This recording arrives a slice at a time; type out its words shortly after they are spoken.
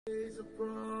Place of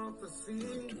prophecy.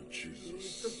 Thank you, Jesus.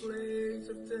 It's a place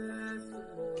of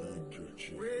testimony. Thank you,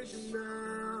 Jesus. Reaching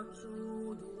out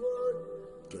to the world.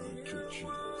 Thank you,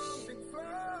 Jesus. Big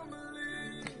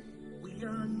family. We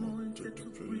are anointed to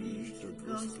preach the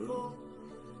gospel,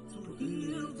 to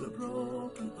heal the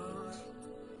broken heart,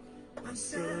 and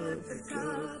set the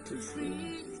captive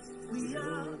free. We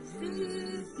are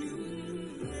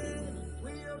victorious.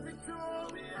 We are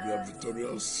victorious. We are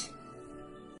victorious.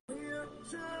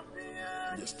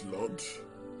 Yes, Lord.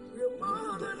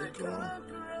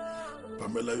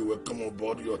 Pamela, you welcome on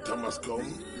board. Your time has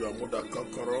come. You are more than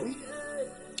conqueror.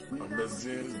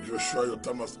 Amazing. Joshua, your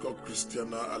time has come.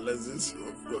 Christiana, Alexis,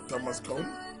 your time has come.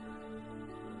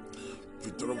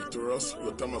 Victorious,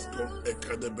 your time has come.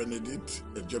 Ekade Benedict,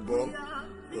 Ejebo,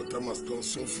 your time has come.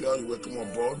 Sophia, you welcome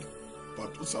on board.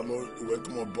 Patusalo, you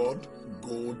welcome on board.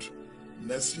 Gold,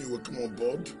 Nessie, you welcome on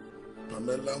board.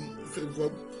 Pamela,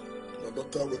 Favor, my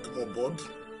daughter, welcome on board.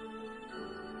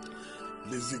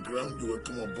 Lizzie Graham, you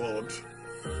welcome on board.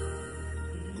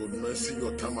 God mercy,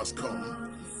 your time has come.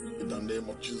 In the name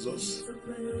of Jesus.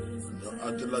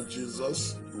 Angela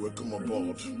Jesus, you welcome on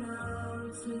board.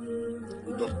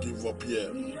 We don't give up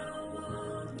here.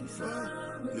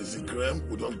 Lizzie Graham,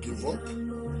 we don't give up.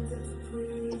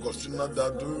 Augustina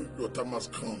Dadu, your time has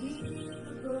come.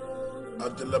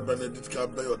 Angela Benedict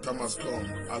Kabe, your time has come.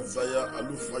 Isaiah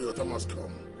Alufa, your time has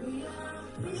come.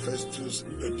 Festus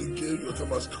Eduke, your time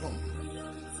has come.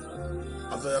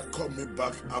 Isaiah called me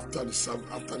back after this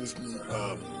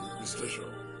ministration.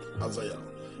 Isaiah,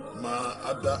 my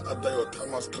Ada, your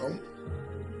time has come.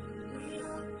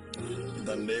 In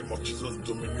the name of Jesus,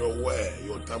 dominion where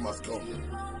your time has come.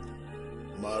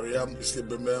 Mariam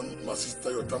Isebemem, my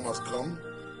sister, your time has come.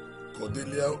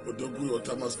 Cordelia Odogu, your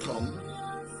time has come.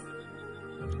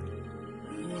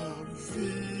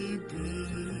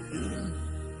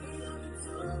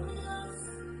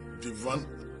 Divine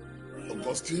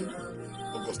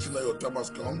Augustina, your time has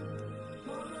come.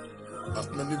 As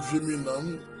many view me now,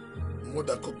 more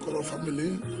than Kokoro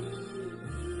family,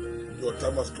 your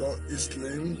time has come.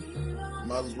 Islam,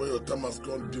 Maswell, your time has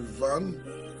come. Divine,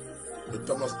 your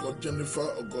time has come.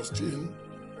 Jennifer, Augustine,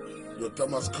 your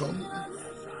time has come.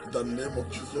 In the name of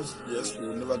Jesus, yes, we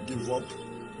will never give up.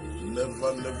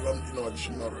 Never in our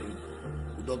dictionary.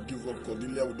 We don't give up.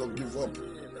 Cordelia, we don't give up.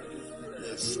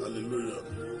 Yes, hallelujah.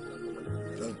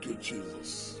 Thank you,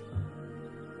 Jesus.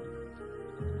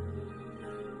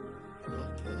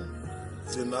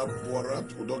 Zainab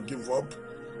Borat, we don't give up.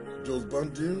 Joseph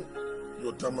Bandin,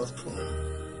 your time has come.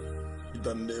 In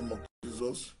the name of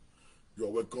Jesus, you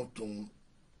are welcome to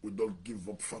We Don't Give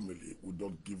Up family. We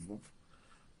don't give up.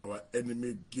 Our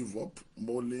enemy give up.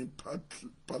 Molly,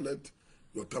 Palette,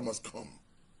 your time has come.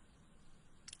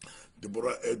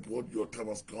 Deborah Edward, your time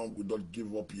has come. We don't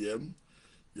give up here.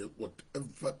 Yeah,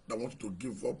 whatever I want you to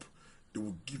give up, it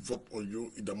will give up on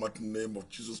you in the mighty name of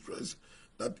Jesus Christ.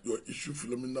 That your issue,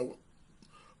 Philomena,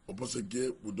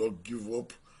 Oposege, we don't give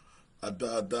up.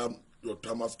 Adam, your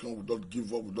time has come. We don't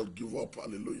give up. We don't give up.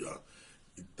 Hallelujah.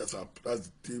 That's the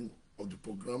theme of the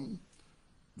program.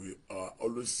 We are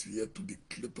always here to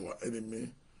declare to our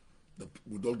enemy that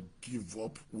we don't give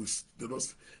up.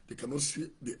 They cannot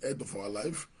see the end of our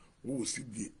life. We will see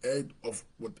the end of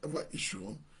whatever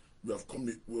issue we have come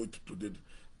with today.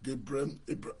 Gabriel,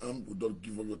 Abraham, we don't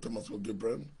give up. Your time has come,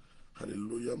 Gabriel.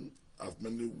 Hallelujah. As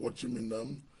many watching me now,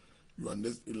 you are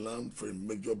next in line for a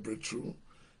major breakthrough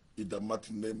in the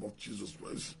mighty name of Jesus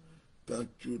Christ. Thank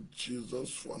you,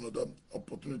 Jesus, for another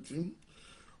opportunity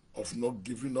of not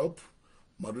giving up.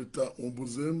 Marita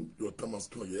Umbuzem, your time has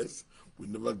come. Yes, we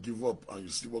never give up, and you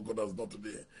see what God has done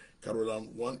today. Caroline,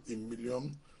 1 in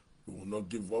million, we will not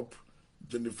give up.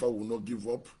 Jennifer will not give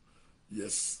up.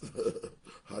 Yes,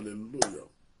 hallelujah.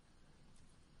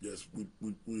 Yes,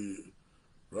 we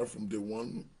right from day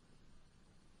one,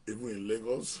 even in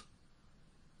Lagos,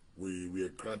 we are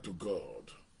crying to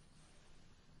God,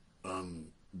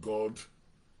 and God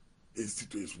is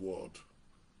to His word.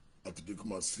 And today,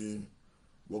 come and see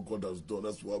what God has done.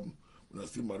 That's why when I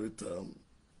see Marita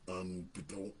and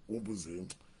Peter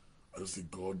Ombuze, I just say,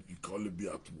 God, you can only be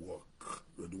at work.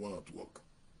 You're the one at work.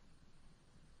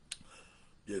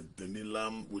 Yes,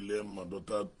 Denilam, William, my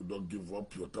daughter, we don't give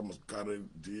up. Your time is carried,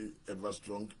 D, ever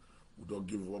strong. We don't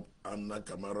give up. Anna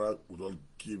Kamara, we don't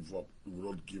give up. We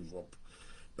don't give up.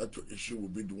 That your issue will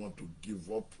be the one to give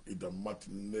up in the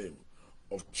mighty name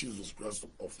of Jesus Christ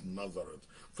of Nazareth.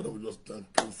 Father, we just thank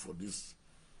you for this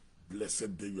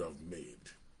blessed day you have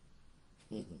made.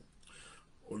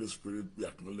 Holy Spirit, we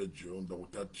acknowledge you that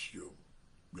without you,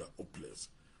 we are hopeless.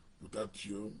 Without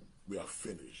you, we are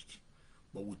finished.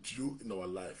 But with you in our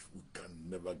life, we can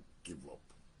never give up.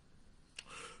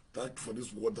 Thank you for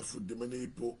this wonderful day. Many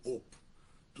people hope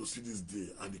to see this day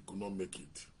and they could not make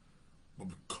it. But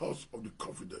because of the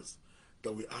confidence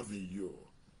that we have in you,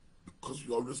 because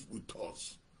you're always with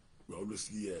us, we're always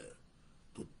here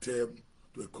to tell,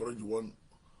 to encourage one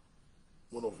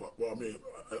of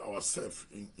ourselves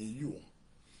in you,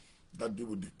 that they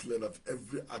will declare that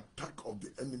every attack of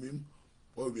the enemy,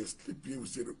 while we are sleeping, we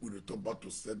say that we return back to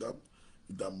Seder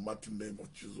in the mighty name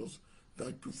of Jesus.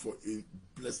 Thank you for a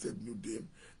blessed new day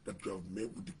that you have made.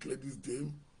 We declare this day,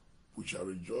 we shall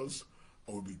rejoice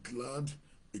and will be glad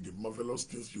in the marvelous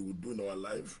things you will do in our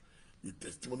life, the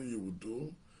testimony you will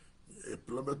do, a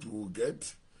employment we will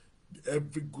get,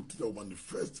 every good thing that will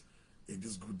manifest in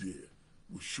this good day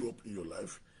will show up in your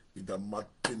life in the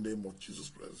mighty name of Jesus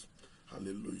Christ.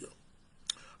 Hallelujah.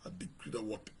 I decree that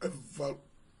whatever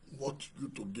want you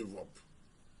to give up,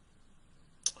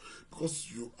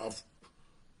 because you have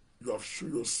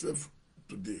shown yourself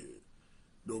today,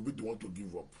 they will be the one to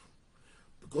give up.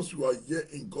 Because you are here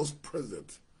in God's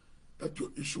presence, that your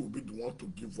issue will be the one to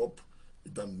give up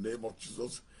in the name of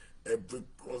Jesus. Every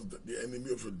cross that the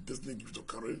enemy of your destiny gives to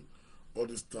carry all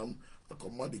this time, I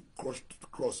command the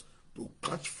cross to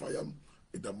catch fire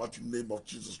in the mighty name of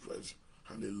Jesus Christ.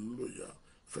 Hallelujah.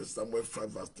 1 Samuel 5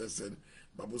 verse 10 said,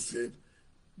 the Bible said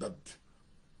that,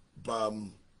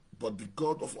 but the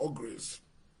God of all grace,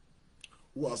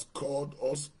 who has called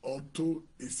us unto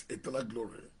his eternal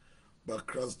glory by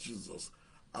Christ Jesus,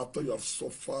 after you have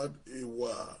suffered a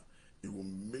while, he will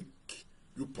make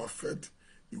you perfect,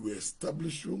 he will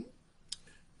establish you,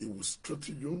 he will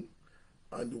strengthen you,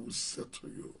 and he will settle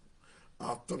you.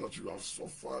 After that you have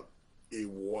suffered a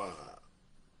while,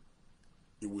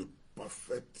 he will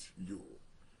perfect you,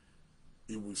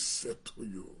 he will settle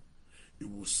you, he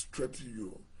will strengthen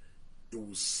you, he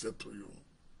will settle you.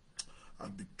 I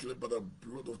declare by the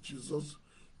blood of Jesus,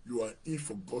 you are in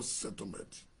for God's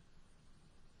settlement.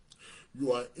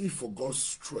 You are in for God's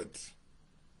strength.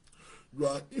 You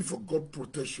are in for God's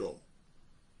protection.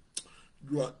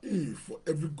 You are in for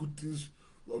every good thing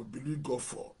you have believed God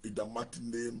for in the mighty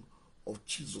name of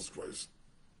Jesus Christ.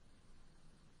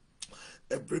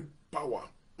 Every power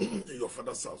in your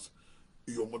father's house,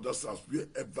 in your mother's house,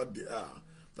 wherever they are,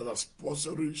 that are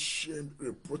sponsoring shame,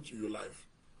 reproach in your life,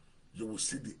 you will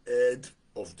see the head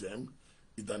of them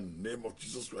in the name of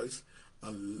Jesus Christ,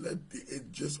 and let the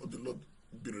angels of the Lord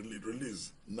be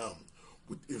released now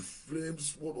with a flame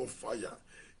sword of fire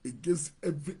against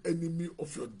every enemy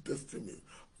of your destiny.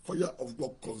 Fire of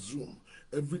God consume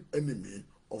every enemy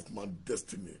of my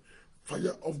destiny.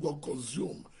 Fire of God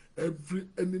consume every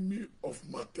enemy of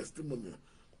my testimony.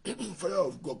 Fire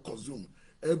of God consume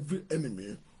every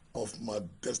enemy of my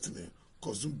destiny.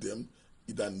 Consume them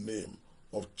in the name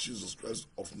of Jesus Christ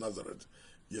of Nazareth.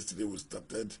 Yesterday we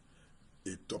started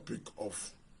a topic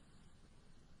of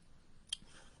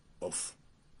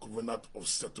covenant of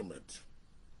settlement,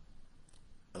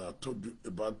 and I told you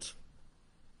about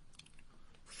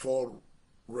 4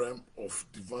 realms of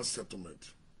divine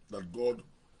settlement that God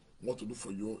wants to do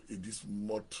for you in this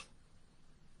month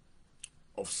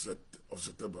of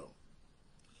September.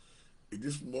 In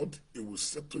this month, it will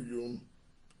settle you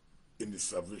in the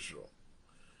salvation.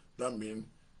 That means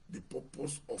the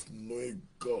purpose of knowing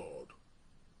God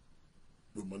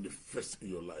will manifest in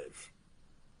your life.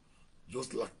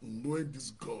 Just like knowing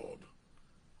this God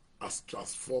has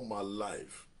transformed my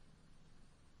life.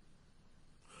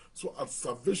 So at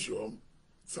salvation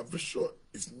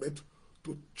is meant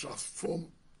to transform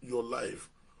your life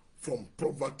from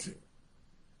poverty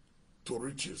to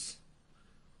riches,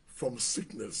 from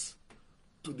sickness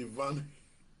to divine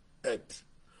health,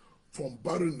 from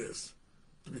barrenness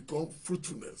to become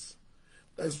fruitfulness.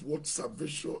 That is what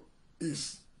salvation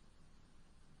is.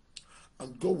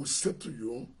 And God will say to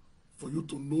you for you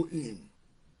to know him.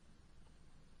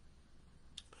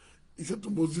 He said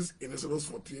to Moses in Exodus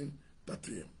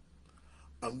 14:13,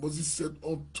 and Moses said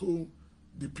unto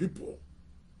the people,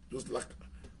 just like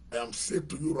I am saying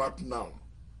to you right now,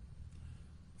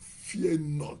 fear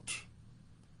not,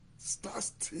 stand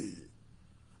still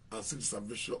and see the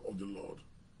salvation of the Lord.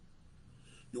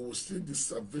 You will see the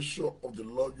salvation of the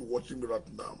Lord. You're watching me right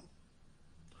now.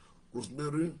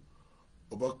 Rosemary,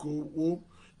 Obako,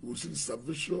 you will see the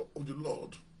salvation of the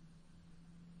Lord.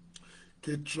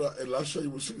 Ketra, Elisha,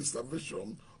 you will see the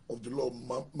salvation of the Lord.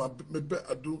 Mebe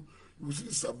Adu, you will see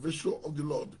the salvation of the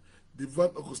Lord.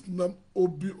 Divine Augustina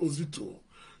Obi Ozito,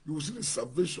 you will see the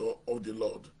salvation of the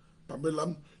Lord.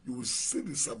 Pamela, you will see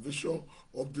the salvation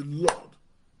of the Lord.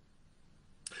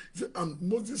 And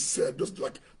Moses said, just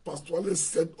like Pastor Ale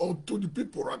said unto the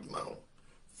people right now,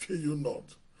 fear you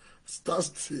not, stand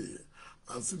still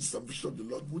and see the salvation of the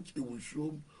Lord, which he will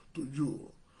show to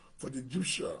you. for the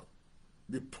Egyptian,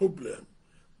 the problem,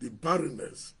 the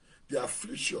barrenness, the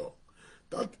affliction,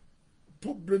 that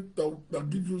problem that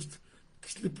gives you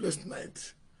sleepless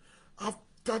night.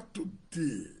 After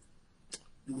today,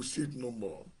 you will see it no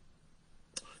more.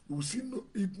 You will see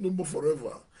it no more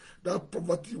forever. That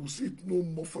poverty, you will see it no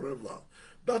more forever.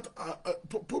 That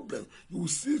problem, you will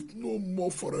see it no more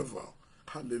forever.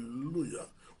 Hallelujah.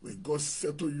 When God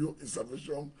settle you in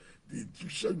salvation, the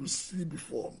Egyptian you see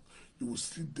before, you will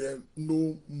see them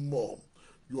no more.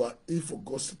 You are in for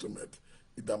God's settlement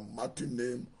in the mighty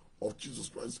name of Jesus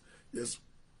Christ. Yes,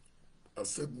 I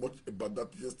said much about that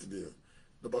yesterday.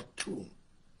 Number 2,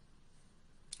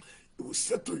 it will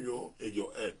settle you in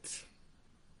your earth.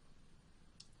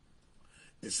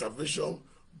 In salvation,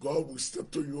 God will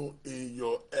settle you in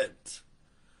your earth.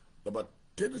 Number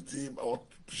 3 thing I want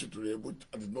to share today, which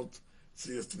I did not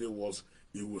say yesterday, was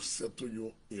He will settle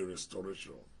you in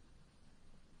restoration.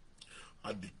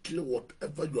 I declare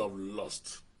whatever you have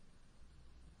lost,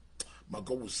 my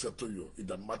God will settle you in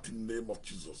the mighty name of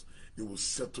Jesus. He will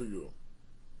settle you.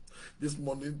 This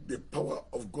morning, the power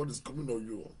of God is coming on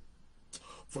you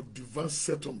for divine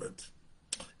settlement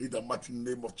in the mighty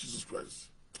name of Jesus Christ.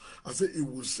 I say He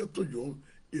will settle you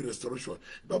in restoration.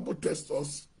 The Bible tells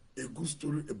us a good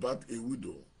story about a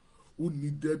widow who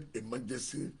needed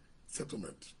emergency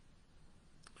settlement.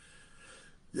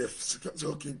 Yes,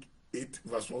 2 Kings 8,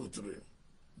 verse 1 to 3.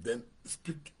 Then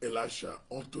speak Elisha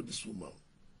unto this woman,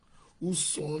 whose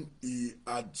son he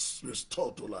had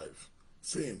restored to life,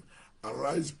 saying,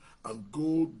 Arise and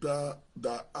go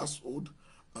thy household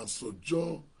and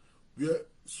sojourn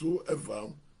wheresoever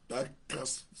thou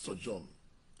canst sojourn.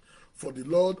 For the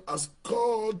Lord has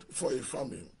called for a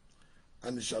famine,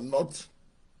 and it shall not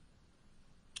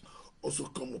also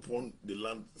come upon the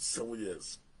land 7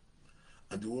 years.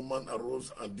 And the woman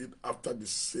arose and did after the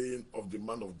saying of the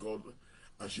man of God,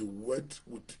 and she went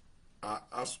with her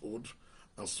household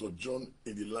and sojourned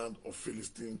in the land of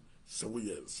Philistine 7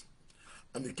 years.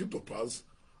 And it came to pass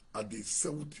at the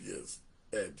 7th year's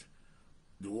end,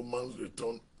 the woman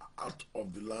returned out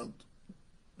of the land,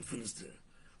 the Philistine,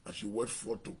 and she went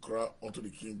forth to cry unto the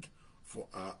king for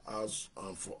her house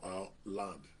and for her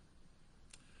land.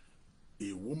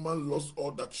 A woman lost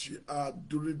all that she had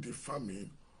during the famine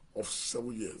of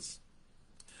 7 years.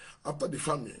 After the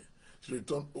famine, she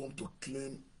returned home to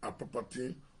claim her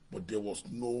property, but there was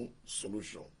no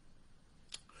solution.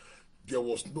 There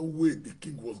was no way the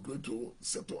king was going to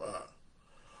settle her.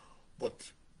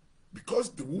 But because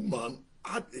the woman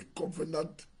had a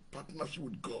covenant partnership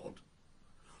with God,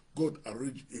 God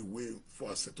arranged a way for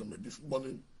a settlement. This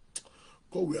morning,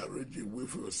 God will arrange a way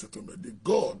for your settlement. The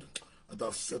God that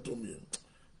has settled me,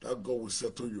 that God will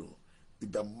settle you in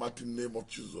the mighty name of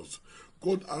Jesus.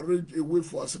 God arranged a way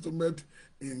for a settlement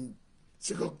in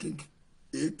 2 Kings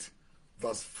 8,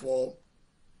 verse 4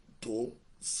 to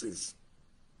 6.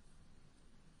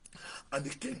 And the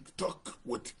king talked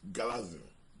with Gehazi,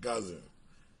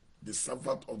 the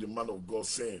servant of the man of God,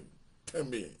 saying, Tell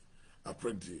me, I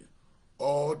pray thee,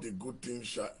 all the good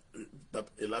things that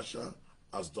Elisha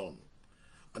has done.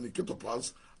 And it came to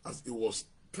pass, as he was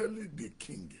telling the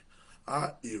king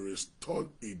how he restored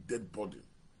a dead body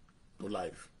to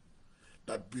life,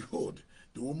 that behold,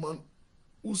 the woman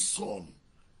whose son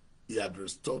he had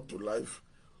restored to life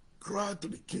cried to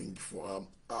the king for her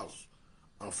house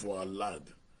and for her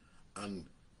land. And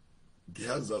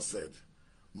Gehazi said,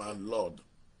 My lord,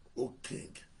 O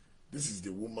king, this is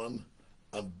the woman,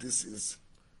 and this is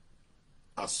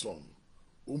her son,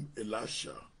 whom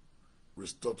Elisha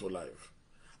restored to life.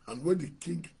 And when the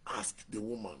king asked the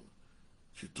woman,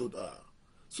 she told her.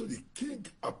 So the king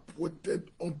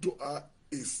appointed unto her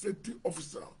a certain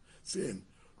officer, saying,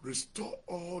 Restore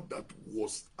all that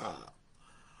was her,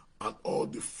 and all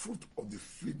the fruit of the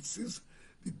field since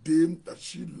the day that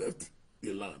she left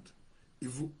the land,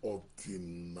 even up till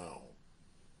now.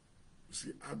 You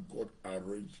see how God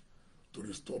arranged to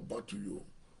restore back to you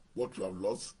what you have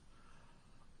lost.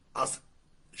 As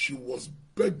she was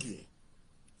begging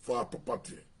for her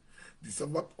property, the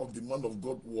servant of the man of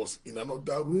God was in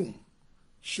another room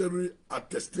sharing a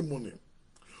testimony.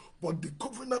 But the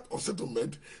covenant of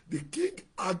settlement, the king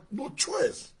had no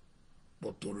choice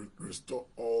but to restore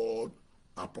all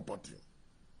her property.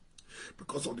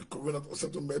 Because of the covenant of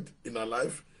settlement in her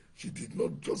life, she did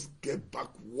not just get back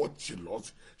what she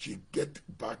lost, she got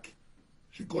it back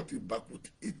with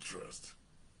interest.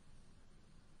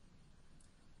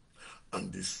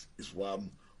 And this is why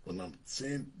when I'm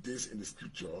saying this in the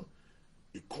scripture,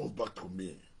 it comes back to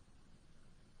me.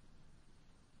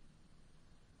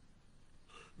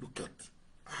 Look at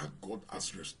how God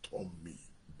has restored me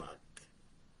back.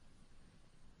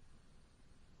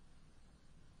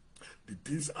 the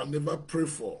things I never pray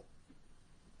for,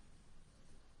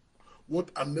 what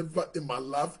I never in my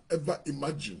life ever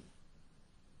imagined.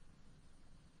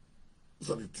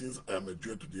 Those are the things I am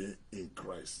enjoying today in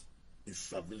Christ, in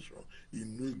salvation,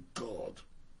 in knowing God.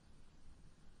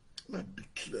 And I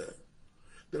declare,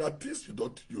 there are things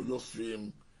you just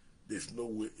feel there's no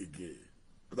way again.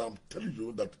 But I'm telling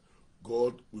you that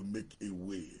God will make a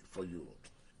way for you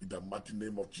in the mighty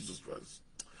name of Jesus Christ.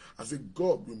 I say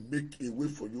God will make a way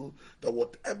for you that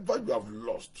whatever you have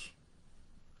lost,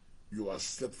 you are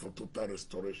set for total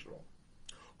restoration.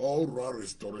 All round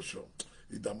restoration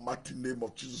in the mighty name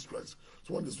of Jesus Christ.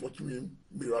 Someone is watching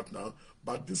me right now,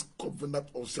 but this covenant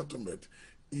of settlement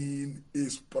in a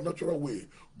supernatural way,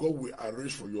 God will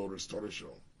arrange for your restoration.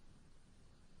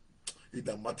 In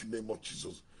the mighty name of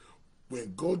Jesus.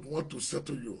 When God wants to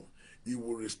settle you, He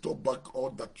will restore back all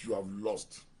that you have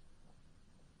lost.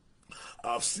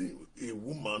 I've seen a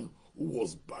woman who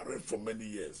was barren for many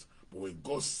years, but when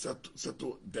God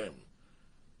settled them,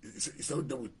 He settled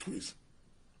them with twins,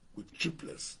 with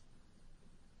triplets.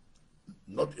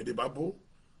 Not in the Bible,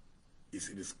 it's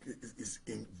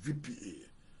in VPA.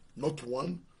 Not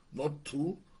one, not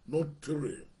two, not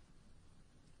three.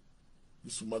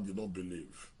 This woman did not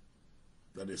believe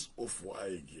that it's awful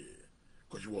again,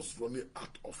 because she was running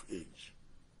out of age.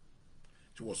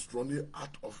 She was running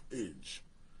out of age.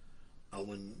 And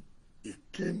when it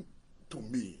came to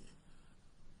me,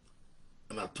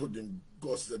 and I told him,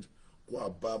 God said, go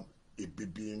about a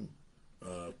baby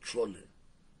trolley.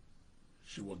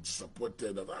 She was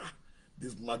disappointed that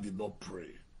this man did not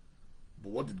pray.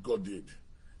 But what did God did?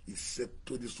 He said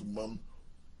to this woman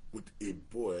with a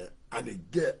boy and a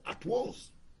girl at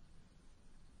once.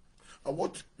 And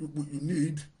what you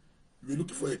need, you're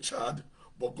looking for a child,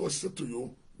 but God said to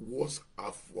you, once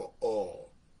and for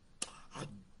all. I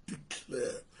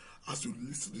declare, as you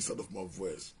listen to the sound of my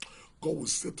voice, God will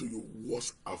say to you,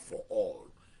 once and for all.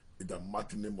 In the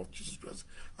mighty name of Jesus Christ.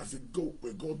 As it go,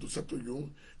 when God will settle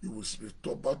you, He will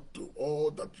restore back to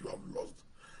all that you have lost.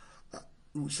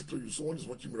 He will settle you. Someone is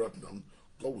watching me right now.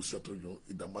 God will settle you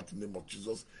in the mighty name of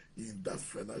Jesus. In that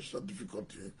financial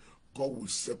difficulty, God will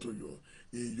settle you.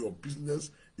 In your business,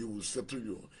 He will settle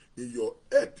you. In your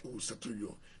health, He will settle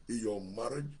you. In your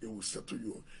marriage, He will settle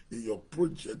you. In your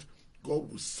project,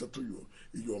 God will settle you.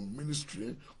 In your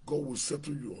ministry, God will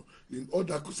settle you. In all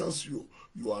that concerns you,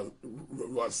 you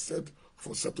are set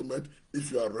for settlement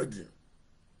if you are ready.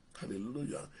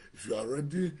 Hallelujah. If you are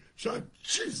ready, shout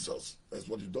Jesus. That's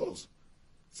what He does.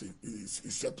 See, He's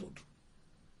settled.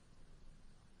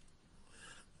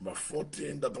 Number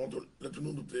 14 that I want to let you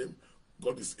know today,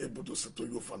 God is able to settle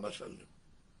you financially.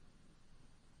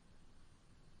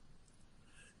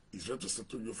 He's ready to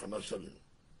settle you financially.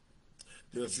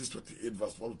 Genesis 28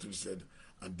 verse 1 to 3 said,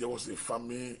 and there was a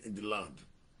famine in the land,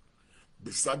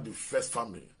 beside the first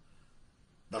famine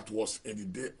that was in the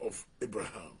day of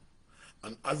Abraham.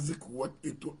 And Isaac went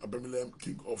into Abimelech,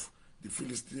 king of the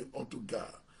Philistines, unto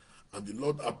Gath. And the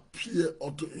Lord appeared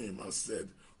unto him and said,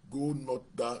 go not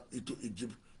thou into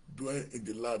Egypt, dwell in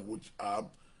the land which I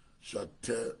shall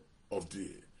tell of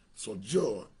thee.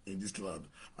 Sojourn in this land,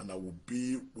 and I will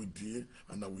be with thee,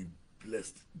 and I will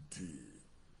bless thee.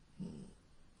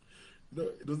 No,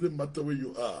 it doesn't matter where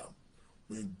you are.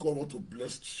 When God wants to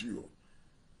bless you,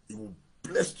 He will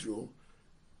bless you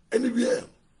anywhere.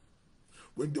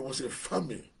 When there was a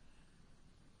famine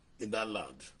in that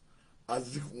land,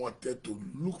 Isaac wanted to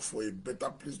look for a better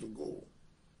place to go.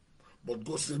 But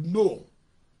God said, no,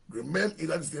 remain in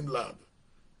that same land.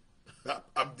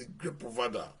 I'm the great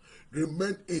provider.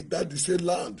 Remain in that the same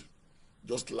land.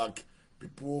 Just like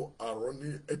people are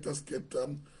running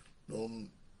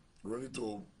running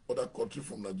to other country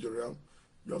from Nigeria,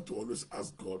 you have to always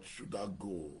ask God, should I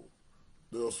go?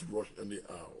 Don't just rush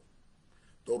anyhow.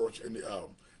 Don't rush anyhow.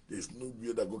 There's no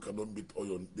way that God cannot meet all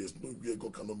your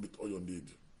need.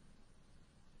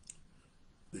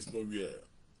 There's no way.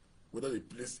 Whether the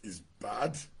place is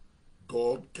bad,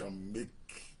 God can make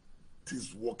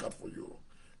things work out for you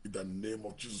in the name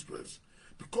of Jesus Christ.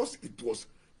 Because it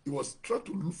was trying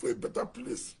to look for a better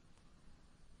place.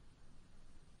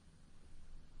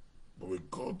 But when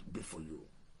God be for you,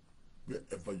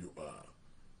 wherever you are,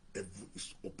 heaven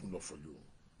is open up for you.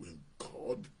 When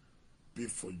God be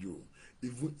for you,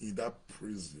 even in that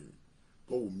prison,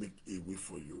 God will make a way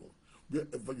for you.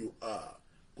 Wherever you are,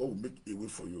 God will make a way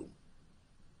for you.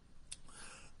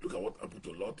 Look at what happened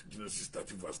to Lot, Genesis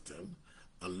 30 verse 10.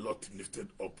 And Lot lifted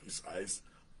up his eyes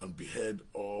and beheld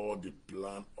all the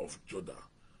plan of Judah,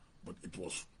 but it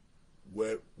was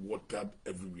well watered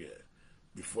everywhere.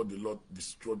 Before the Lord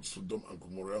destroyed Sodom and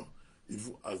Gomorrah,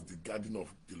 even as the garden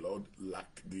of the Lord,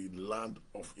 like the land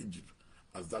of Egypt,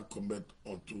 as that cometh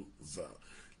unto Zion.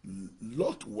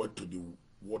 Lot went to the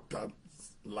watered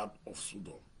land of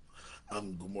Sodom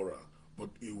and Gomorrah, but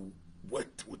he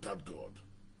went without God.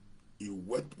 He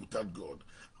went without God,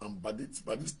 and by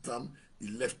this time he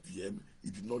left them,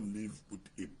 he did not live with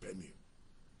a penny.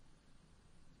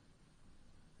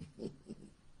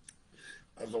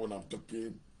 That's why when I'm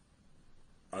talking,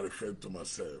 I refer to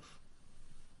myself.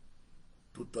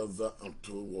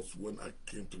 2002 was when I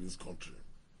came to this country,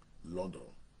 London,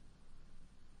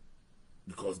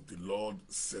 because the Lord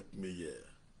set me here.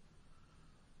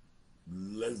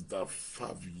 Less than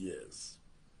 5 years,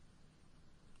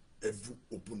 heaven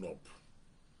opened up.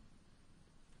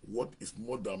 What is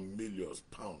more than millions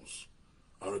pounds,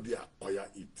 I already acquired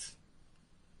it.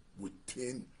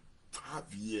 Within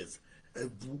 5 years,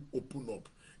 heaven opened up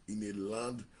in a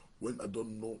land when I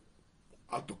don't know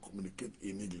how to communicate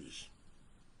in English.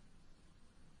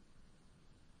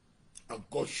 And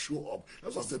God showed up.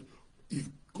 That's why I said, if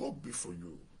God be for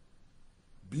you,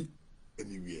 be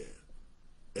anywhere,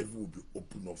 heaven will be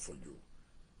open up for you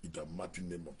in the mighty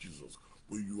name of Jesus.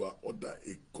 When you are under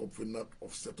a covenant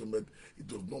of settlement, it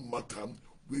does not matter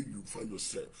where you find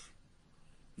yourself,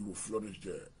 you will flourish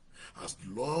there. As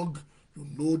long you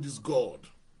know this God,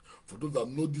 for those that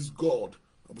know this God,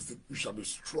 I will say you shall be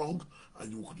strong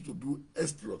and you will continue to do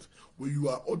exploit. When you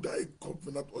are under a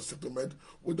covenant or settlement,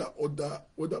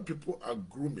 whether people are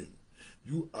grooming,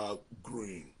 you are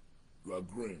growing. You are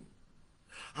growing.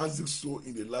 Isaac sowed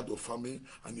in the land of famine,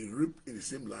 and he reaped in the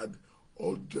same land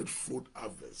 100-fold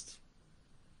harvest.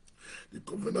 The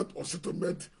covenant of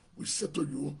settlement will settle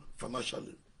you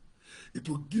financially. It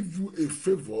will give you a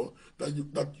favor that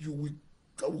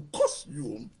will cause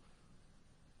you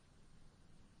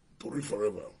to live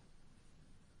forever.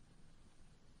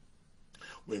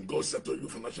 When God settles you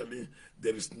financially,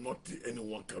 there is nothing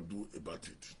anyone can do about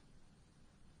it.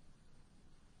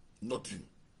 Nothing.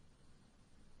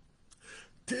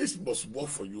 Things must work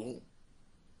for you,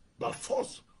 but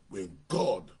first, when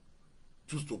God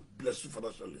chooses to bless you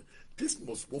financially, this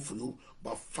must work for you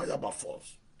by fire, by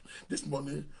force. This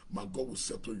morning, my God will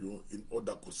settle you in all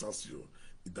that concerns you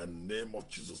in the name of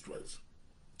Jesus Christ.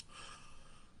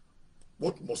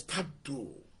 What must I do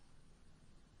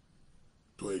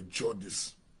to enjoy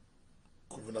this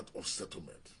covenant of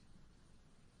settlement?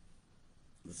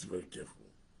 Let's be very careful.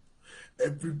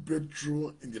 Every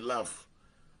breakthrough in the life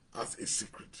has a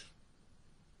secret.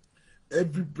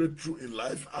 Every breakthrough in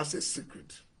life has a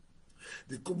secret.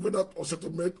 The covenant of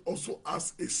settlement also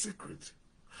has a secret.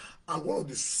 And one of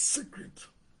the secrets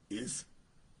is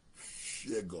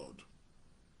fear God.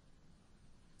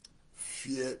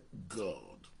 Fear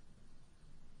God.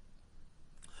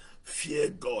 Fear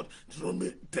God.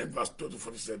 Deuteronomy 10 verse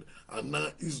 24 said, and now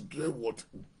is there what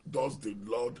does the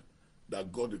Lord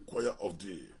that God require of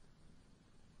thee,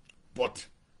 but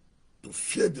to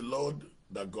fear the Lord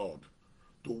thy God,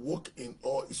 to walk in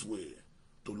all his way,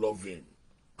 to love him,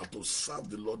 and to serve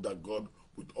the Lord thy God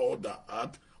with all thy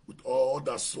heart, with all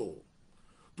thy soul,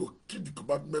 to keep the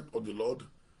commandment of the Lord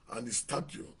and his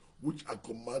statute, which I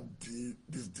command thee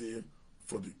this day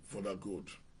for thy good.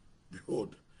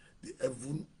 Behold, the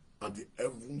heaven and the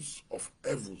heavens of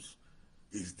heavens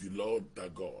is the Lord thy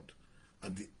God,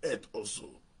 and the earth also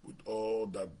with all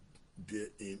that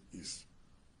therein is.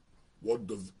 What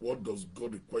does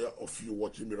God require of you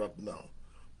watching me right now?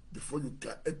 Before you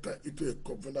can enter into a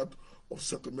covenant of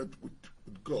settlement with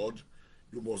God,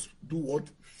 you must do what?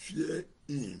 Fear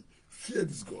him. Fear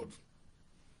this God.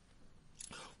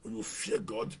 When you fear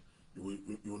God, you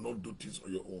will not do things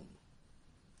on your own.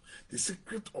 The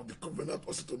secret of the covenant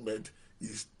of settlement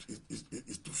is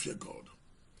to fear God,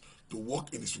 to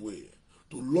walk in his way,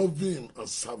 to love him and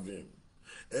serve him.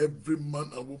 Every man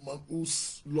and woman who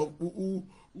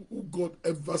God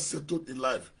ever settled in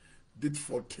life did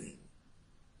 4 things.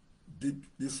 Did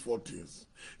these 4 things.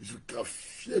 If you can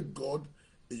fear God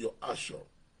in your action,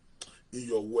 in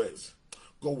your words,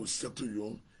 God will settle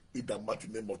you in the mighty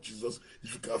name of Jesus.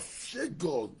 If you can fear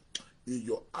God in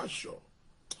your action,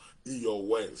 in your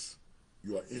words,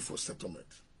 you are in for settlement.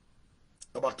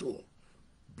 Number 2,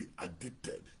 be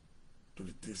addicted to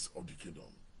the things of the kingdom.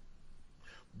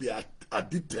 Be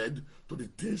addicted to the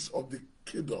things of the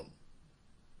kingdom.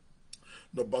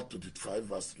 Number 25,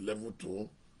 verse 11 to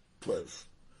 12.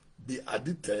 Be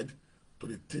addicted to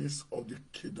the things of the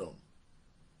kingdom.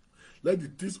 Let the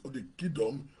things of the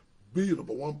kingdom be your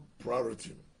number 1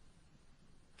 priority.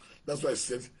 That's why it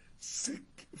says,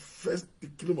 seek first the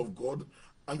kingdom of God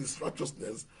and his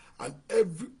righteousness, and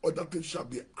every other thing shall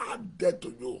be added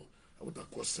to you. And what I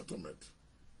call settlement.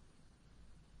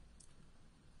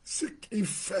 Seek Him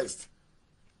first.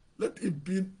 Let it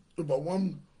be number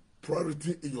one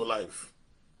priority in your life.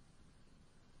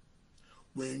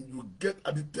 When you get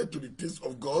addicted to the things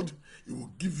of God, it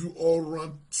will give you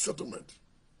all-round settlement.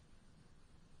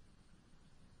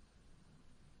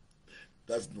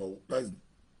 That's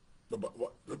number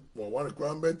one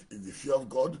requirement is the fear of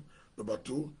God. Number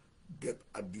two, get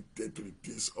addicted to the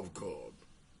things of God.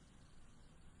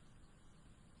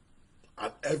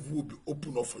 And heaven will be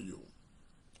open up for you.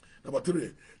 Number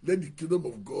three, let the kingdom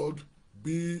of God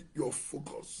be your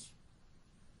focus.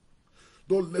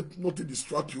 Don't let nothing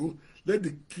distract you. Let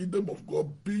the kingdom of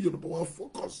God be your number one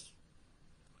focus.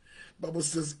 The Bible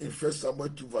says in 1 Samuel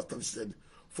 2 verse 10 said,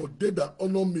 for they that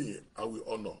honor me, I will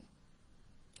honor.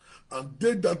 And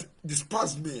they that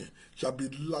despise me shall be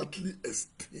lightly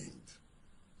esteemed.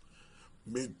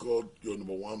 Make God your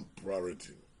number one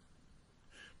priority.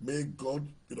 Make God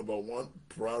your number one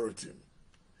priority.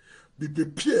 Be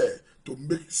prepared to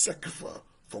make sacrifice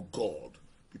for God.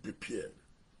 Be prepared.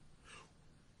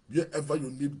 Wherever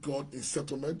you need God in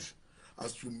settlement,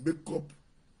 as you make God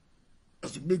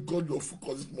your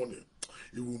focus this morning,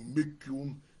 it will make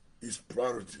you His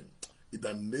priority. In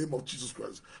the name of Jesus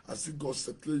Christ, I see God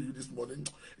settle you this morning.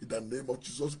 In the name of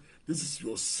Jesus, this is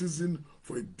your season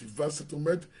for a divine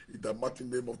settlement. In the mighty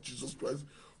name of Jesus Christ,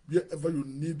 wherever you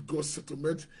need God's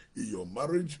settlement, in your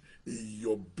marriage, in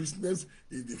your business,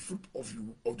 in the fruit of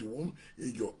the womb,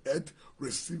 in your head,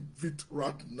 receive it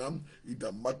right now. In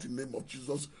the mighty name of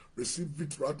Jesus, receive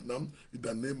it right now. In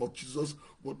the name of Jesus,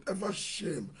 whatever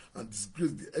shame and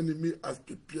disgrace the enemy has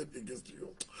prepared against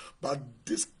you, but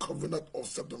this covenant of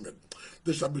settlement,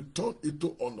 they shall be turned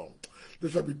into honor. They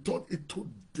shall be turned into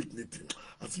dignity.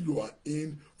 As you are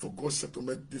in for God's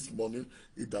settlement this morning,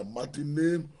 in the mighty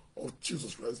name of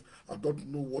Jesus Christ. I don't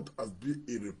know what has been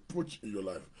a reproach in your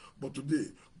life, but today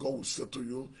God will settle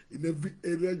you in every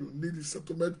area you need a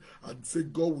settlement. And say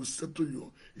God will settle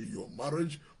you in your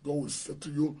marriage. God will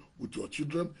settle you with your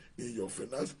children, in your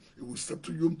finance. It will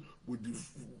settle you with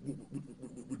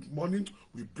money,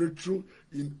 with breakthrough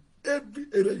in every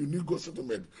area you need God's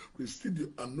settlement. Receive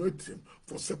the anointing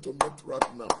for settlement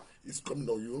right now. It's coming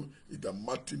on you in the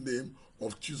mighty name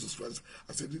of Jesus Christ.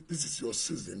 I said, this is your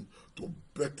season to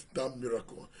birth that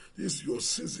miracle. This is your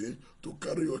season to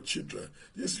carry your children.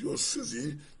 This is your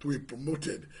season to be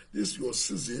promoted. This is your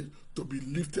season to be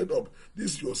lifted up.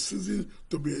 This is your season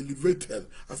to be elevated.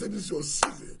 I said, this is your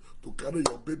season to carry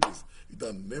your babies. In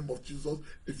the name of Jesus,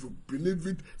 if you believe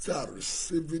it, say, I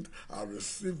receive it. I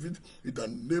receive it. In the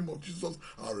name of Jesus,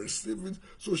 I receive it.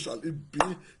 So shall it be.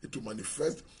 It will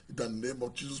manifest in the name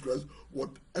of Jesus Christ.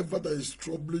 Whatever that is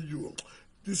troubling you,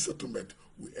 this settlement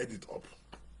will end it up.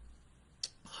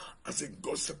 I say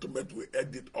God's settlement will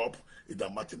end it up in the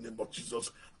mighty name of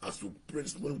Jesus. As you pray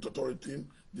this morning with authority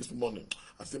this morning,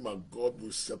 I say my God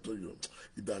will settle you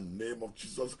in the name of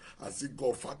Jesus. I see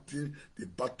God fighting the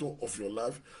battle of your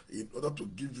life in order to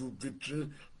give you victory.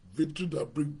 Victory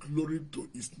that brings glory to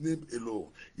His name alone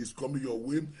is coming your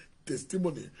way.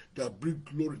 Testimony that brings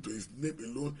glory to His name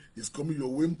alone is coming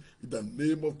your way in the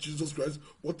name of Jesus Christ.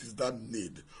 What is that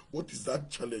need? What is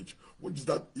that challenge? What is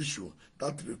that issue?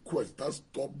 That request, that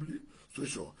stumbling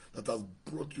situation that has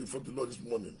brought you in front of the Lord this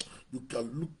morning? You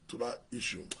can look to that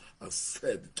issue and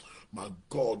said, my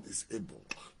God is able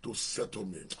to settle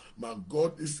me. My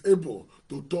God is able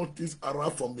to turn things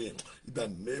around for me. In the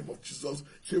name of Jesus,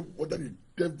 say whether the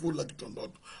devil like it or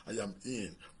not, I am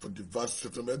in for divine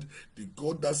settlement. The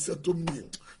God that settled me,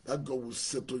 that God will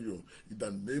settle you. In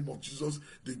the name of Jesus,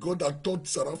 the God that turned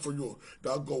this around for you,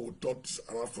 that God will turn this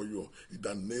around for you. In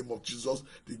the name of Jesus,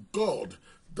 the God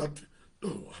that,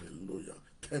 oh hallelujah,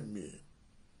 tell me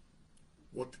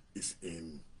what is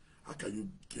in. How can you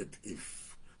get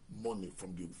if money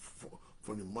from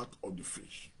the mouth of the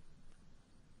fish?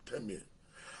 Tell me.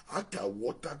 How can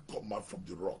water come out from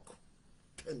the rock?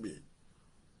 Tell me.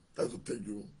 That's to tell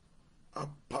you how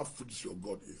powerful your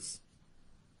God is.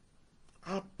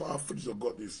 How powerful your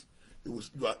God is.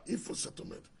 You are in for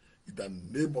settlement. In the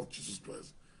name of Jesus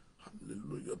Christ.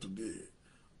 Hallelujah. Today,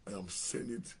 I am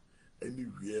saying it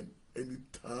anywhere,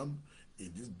 anytime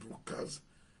in this broadcast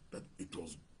that it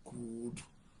was good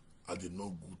I did not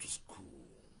go to school.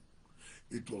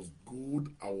 It was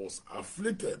good I was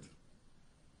afflicted.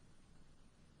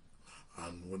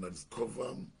 And when I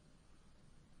discovered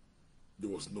there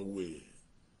was no way,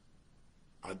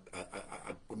 I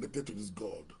connected to this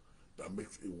God that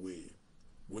makes a way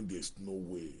when there is no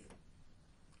way.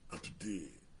 And today,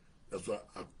 that's why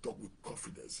I talk with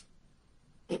confidence.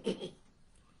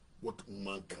 What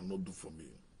man cannot do for me,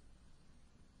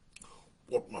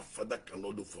 what my Father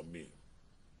cannot do for me,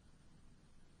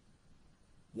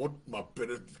 What my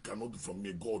parents cannot do for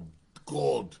me, God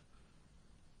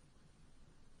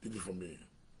did it for me.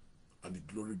 And the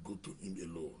glory go to him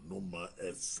alone. No man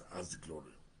else has the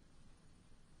glory.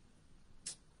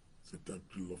 Say thank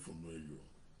you, Lord, for knowing you.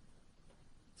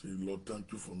 Say, Lord,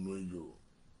 thank you for knowing you.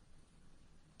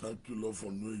 Thank you, Lord,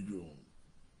 for knowing you.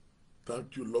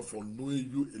 Thank you, Lord, for knowing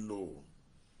you alone.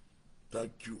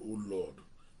 Thank you, O Lord.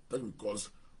 Thank you because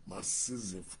my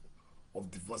season of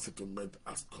divine settlement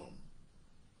has come.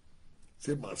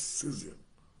 Say, my season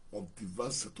of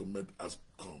divine settlement has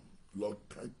come. Lord,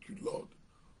 thank you, Lord,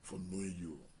 for knowing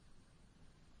you.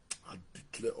 I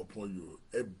declare upon you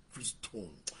every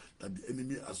stone that the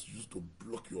enemy has used to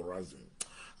block your rising.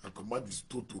 I command the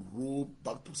stone to roll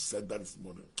back to sender this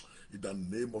morning. In the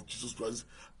name of Jesus Christ,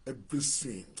 every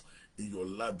sin in your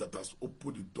life that has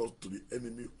opened the doors to the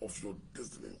enemy of your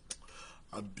destiny,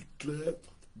 I declare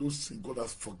those sins God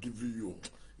has forgiven you.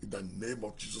 In the name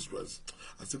of Jesus Christ,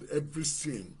 I said every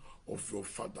sin of your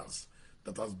fathers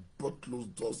that has brought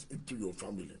closed doors into your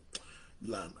family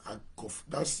land,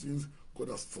 that sins God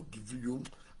has forgiven you.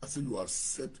 I say you are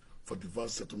set for divine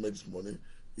settlement this morning.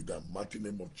 In the mighty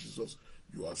name of Jesus,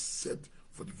 you are set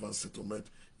for divine settlement.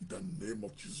 In the name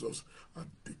of Jesus, I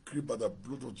decree by the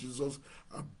blood of Jesus,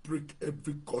 I break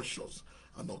every cautious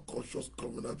and unconscious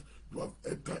covenant you have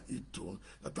entered into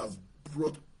that has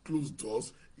brought closed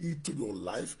doors into your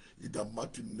life. In the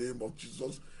mighty name of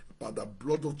Jesus, by the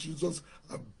blood of Jesus,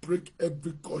 I break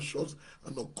every cautious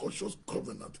and unconscious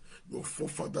covenant your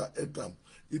forefather entered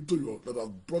into your, that has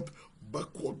brought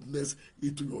backwardness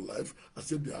into your life. I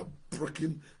said they are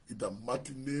broken in the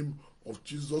mighty name of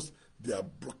Jesus. They are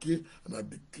broken, and I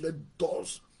declare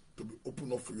doors to be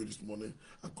opened up for you this morning.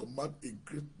 I command a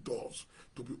great doors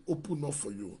to be opened up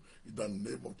for you in the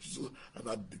name of Jesus. And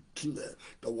I declare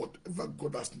that whatever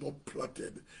God has not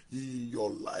planted in your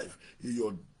life, in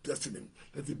your destiny,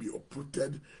 let it be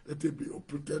uprooted. Let it be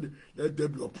uprooted. Let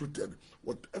them be uprooted.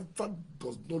 Whatever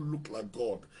does not look like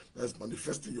God that is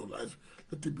manifesting your life,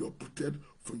 let it be uprooted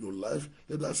from your life.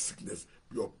 Let that sickness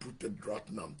be uprooted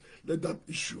right now. Let that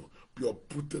issue be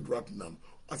uprooted right now.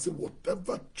 I say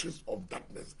whatever trace of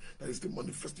darkness that is still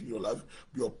manifesting in your life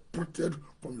be uprooted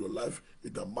from your life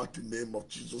in the mighty name of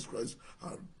Jesus Christ.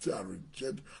 I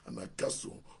reject and I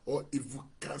cancel all evil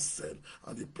counsel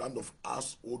and the plan of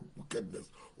household wickedness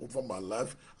over my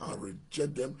life. I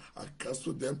reject them, I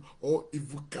cancel them, all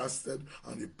evil counsel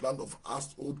and the plan of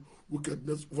household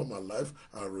wickedness over my life.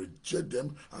 I reject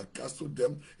them, I cancel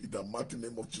them in the mighty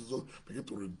name of Jesus. Begin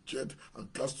to reject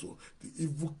and cancel the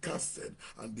evil counsel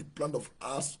and the plan of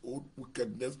household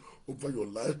wickedness over your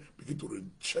life. Begin to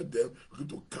reject them, begin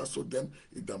to cancel them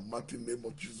in the mighty name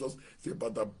of Jesus. Say, by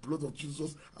the blood of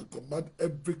Jesus, I command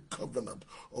every covenant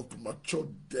of premature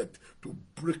death to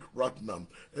break right now.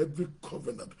 Every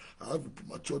covenant I have with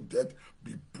premature death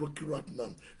be broken right now.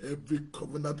 Every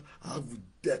covenant I have with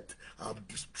death, I'll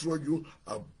destroy you,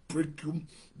 I'll break you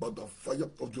by the fire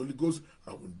of the Holy Ghost.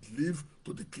 I will live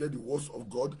to declare the words of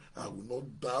God. I will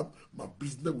not die. My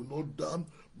business will not die.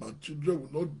 My children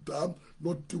will not die.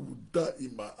 Nothing will die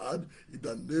in my heart. In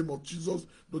the name of Jesus,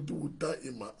 nothing will die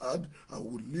in my heart. I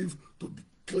will live to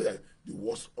declare the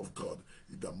words of God.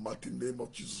 In the mighty name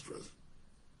of Jesus Christ.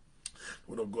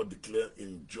 The word of God declared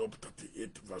in Job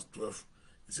 38 verse 12.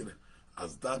 He said,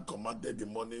 as thou commanded the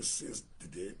morning since the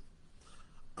day,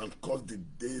 and caused the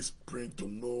day spring to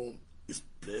know its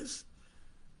place,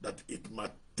 that it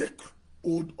might take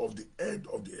hold of the end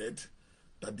of the earth,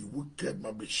 that the wicked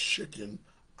might be shaken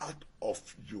out of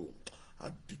you.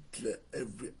 I declare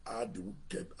every heart the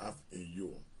wicked have in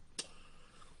you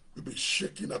will be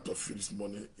shaken out of you this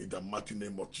morning in the mighty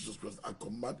name of Jesus Christ. I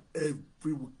command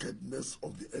every wickedness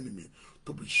of the enemy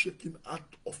to be shaken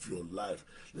out of your life.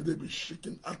 Let it be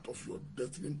shaken out of your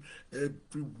destiny.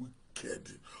 Every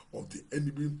wicked of the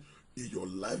enemy in your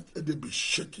life, let it be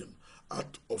shaken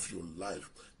out of your life.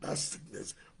 That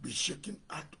sickness be shaken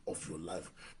out of your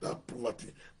life. That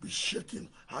poverty be shaken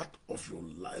out of your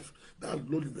life. That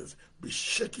loneliness be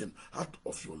shaken out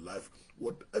of your life.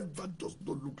 Whatever does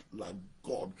not look like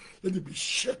God, let it be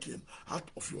shaken out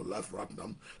of your life right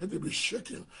now. Let it be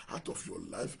shaken out of your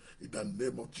life in the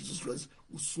name of Jesus Christ.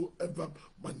 Whosoever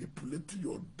manipulating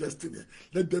your destiny,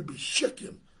 let them be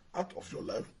shaken out of your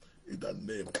life in the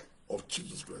name of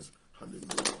Jesus Christ.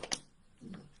 Hallelujah.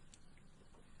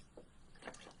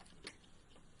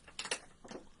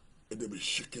 Let them be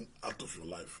shaken out of your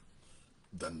life.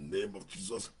 In the name of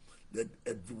Jesus, let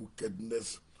every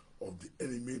wickedness of the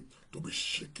enemy to be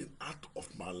shaken out of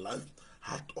my life,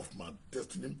 out of my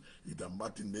destiny. In the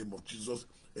mighty name of Jesus,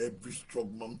 every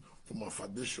strong man from my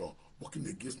foundation working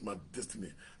against my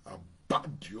destiny, I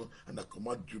ban you and I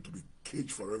command you to be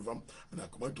caged forever, and I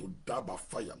command you to die by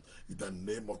fire in the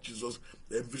name of Jesus.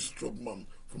 Every strong man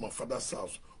from my father's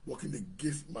house working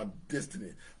against my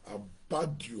destiny, I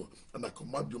ban you and I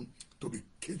command you to be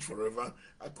caged forever.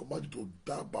 I command you to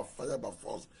die by fire, by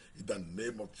force in the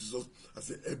name of Jesus. I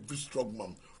say every strong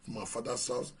man from my father's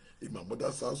house, in my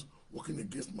mother's house, working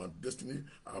against my destiny,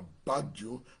 I ban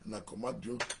you and I command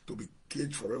you to be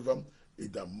caged forever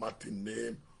in the mighty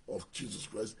name of Jesus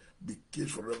Christ. Be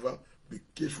caged forever, be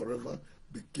caged forever,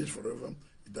 be caged forever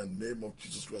in the name of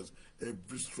Jesus Christ.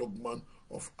 Every strong man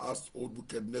of household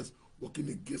wickedness working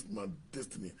against my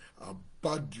destiny, I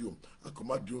ban you. I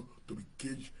command you to be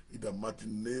caged in the mighty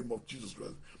name of Jesus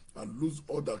Christ. I lose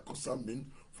all that concern me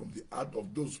from the heart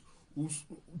of those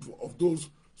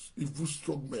evil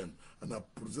strong men, and I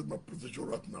possess my possession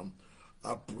right now.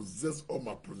 I possess all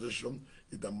my possession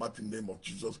in the mighty name of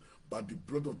Jesus. By the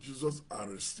blood of Jesus, I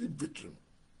receive victory.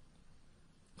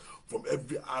 From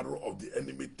every arrow of the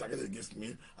enemy targeted against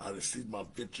me, I receive my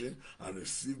victory. I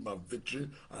receive my victory.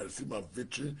 I receive my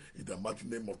victory in the mighty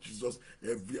name of Jesus.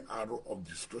 Every arrow of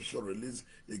destruction released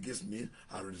against me,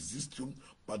 I resist you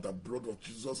by the blood of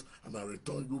Jesus, and I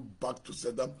return you back to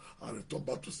sender. I return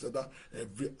back to sender.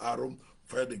 Every arrow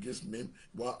fired against me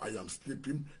while I am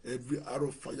sleeping, every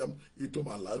arrow fired into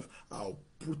my life, I'll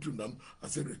put you down. I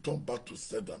say, return back to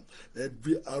sender.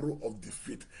 Every arrow of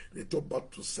defeat, return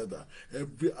back to sender.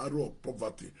 Every arrow of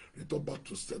poverty, return back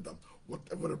to sender.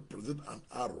 Whatever represents an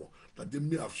arrow that they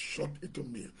may have shot into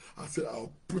me, I say,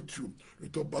 I'll put you,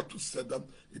 return back to sender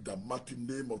in the mighty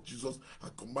name of Jesus. I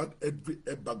command every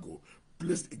embargo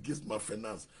placed against my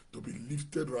finance to be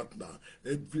lifted right now.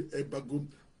 Every embargo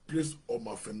placed on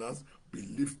my finance be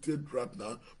lifted right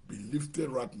now, be lifted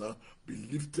right now, be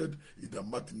lifted in the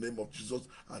mighty name of Jesus.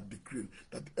 I decree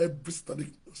that every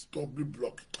stumbling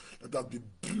block that has been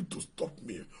built to stop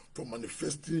me from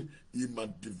manifesting in my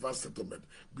divine settlement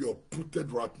be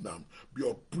uprooted right now, be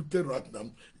uprooted right now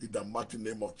in the mighty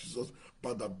name of Jesus.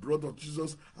 By the blood of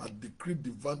Jesus, I decree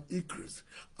divine increase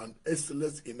and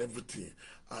excellence in everything.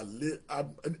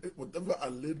 Whatever I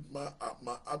laid my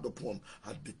hand upon,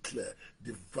 I declare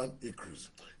divine increase.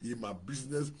 In my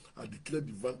business, I declare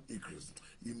divine increase.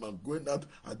 In my going out,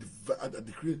 I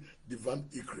decree divine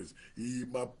increase. In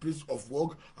my place of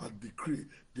work, I decree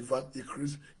divine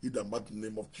increase in the mighty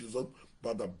name of Jesus.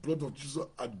 By the blood of Jesus,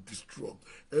 I destroy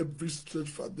every strange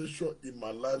foundation in my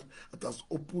life that has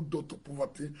opened door to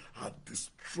poverty. I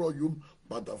destroy you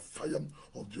by the fire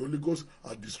of the Holy Ghost.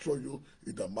 I destroy you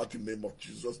in the mighty name of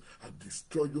Jesus. I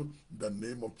destroy you in the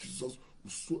name of Jesus.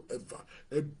 Whosoever,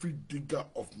 every digger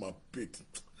of my pit,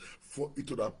 fall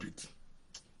into that pit.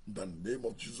 In the name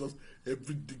of Jesus,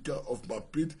 every digger of my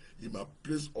pit in my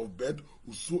place of bed,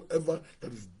 whosoever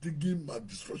that is digging my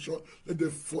destruction, let them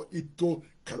fall into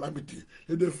calamity.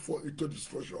 Let them fall into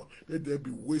destruction. Let them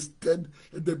be wasted.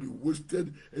 Let them be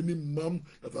wasted. Any man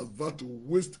that has vowed to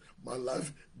waste my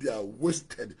life, they are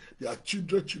wasted. Their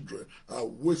children are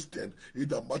wasted. In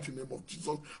the mighty name of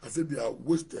Jesus, I say they are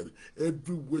wasted.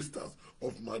 Every wasters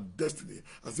of my destiny,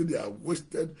 I say they are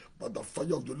wasted by the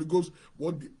fire of the Holy Ghost.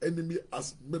 What the enemy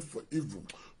has made for evil,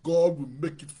 God will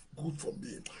make it good for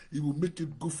me. He will make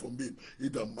it good for me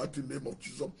in the mighty name of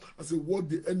Jesus. I say, what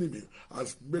the enemy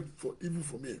has made for evil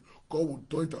for me, God will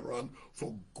turn it around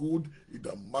for good in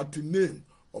the mighty name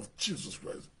of Jesus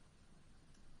Christ.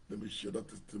 Let me share that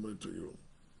testimony to you.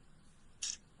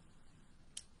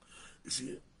 You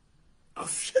see, I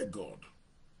fear God.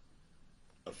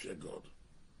 I fear God.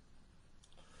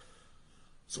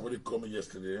 Somebody called me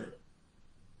yesterday,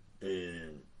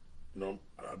 and I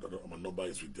don't know, my number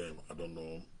is with them. I don't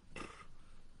know.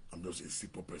 I'm just a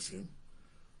simple person.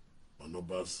 My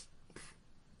numbers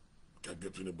can't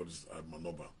get to anybody's my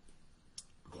number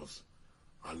because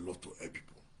I love to help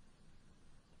people.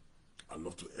 I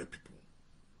love to help people.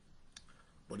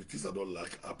 But the things I don't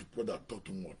like are people that talk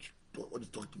too much. When you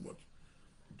talk too much,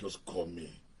 just call me.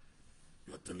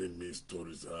 You're telling me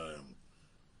stories.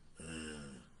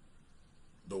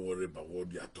 Don't worry about what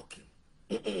they are talking.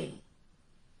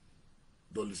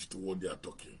 Don't listen to what they are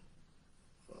talking.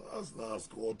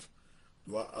 Ask what.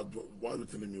 Why are you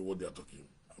telling me what they are talking?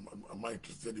 Am I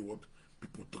interested in what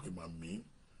people talking about me?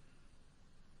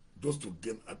 Just to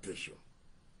gain attention.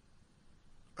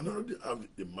 And I already have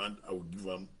a man, I would give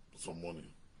them some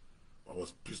money. I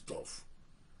was pissed off.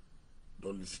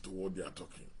 Don't listen to what they are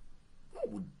talking. Why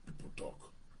would people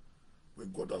talk?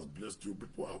 When God has blessed you,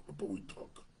 people will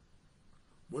talk.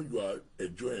 When you are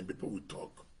enjoying, people will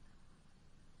talk.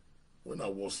 When I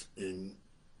was in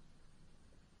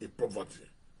poverty,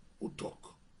 who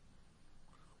talk?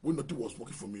 When nothing was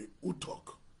working for me, who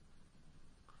talk?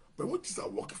 But when things are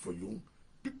working for you,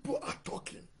 people are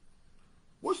talking.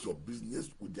 What's your business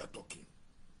with their talking?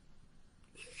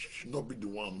 You should not be the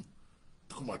one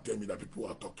to come and tell me that people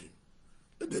are talking.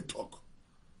 Let them talk.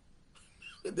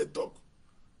 Let them talk.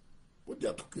 What they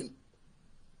are talking.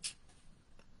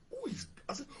 Who is?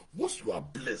 I said, once you are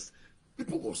blessed,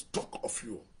 people must talk of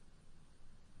you.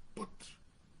 But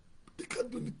they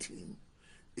can't do anything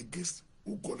against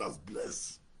who God has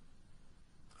blessed.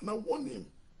 And I warn him,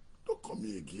 don't come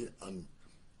here again and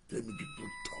tell me people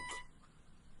talk.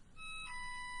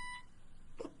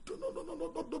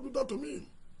 Don't do that to me.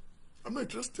 I'm not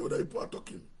interested whether people are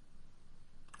talking.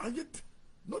 And yet,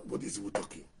 nobody is even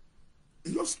talking.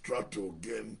 He just tried to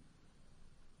gain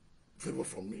favor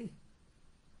from me.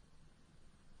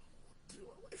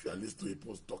 If you are listening to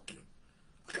people talking,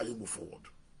 how can you move forward?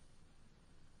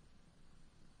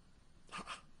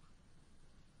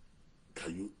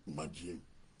 Can you imagine?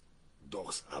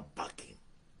 Dogs are barking.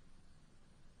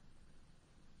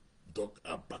 Dogs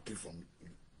are barking from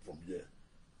here.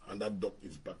 And that dog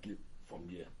is barking from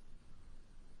here.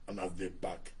 And as they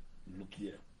bark, you look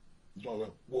here. It's not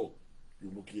like, whoa,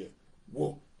 you look here.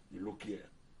 Whoa, you look here.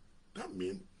 That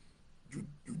means you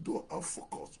don't have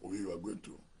focus on where you are going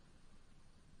to.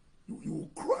 You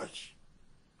will crash.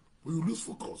 When you lose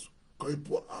focus, because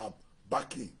people are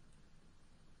barking.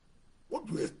 What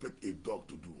do you expect a dog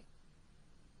to do?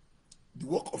 The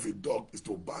work of a dog is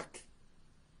to bark.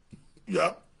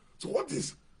 Yeah? So what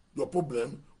is your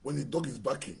problem when the dog is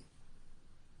barking?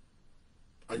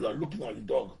 And you are looking at the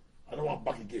dog. I don't want to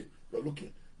bark again. You are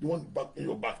looking. You want to bark in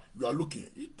your back. You are looking.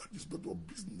 That is not your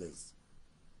business.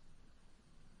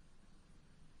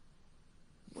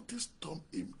 Not to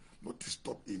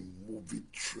stop a movie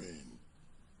train.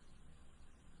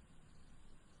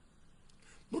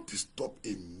 Not to stop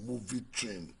a movie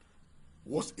train.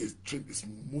 Once a train is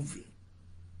moving,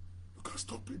 you can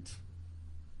stop it.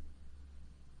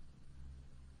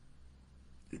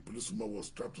 A policeman was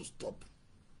trying to stop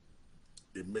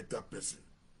a meta person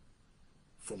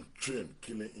from train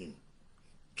killing him.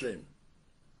 Train.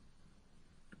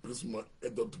 The policeman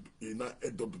now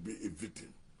ended up to be a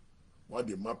victim, while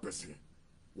the mad person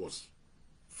was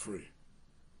free.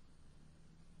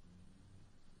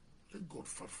 Let God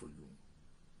fight for you.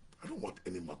 I don't want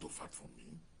any man to fight for me.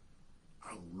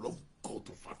 I love God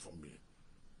to fight for me.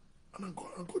 And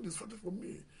God is fighting for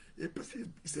me. A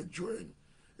person is enjoying.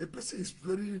 A person is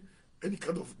very, any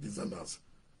kind of designers.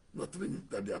 You are telling me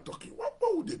that they are talking. Why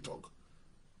would they talk?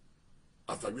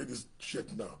 As I wear this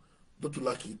shirt now, don't you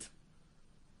like it?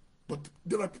 But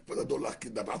there are people that don't like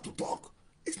it that have to talk.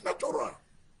 It's natural.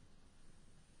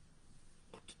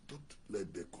 But don't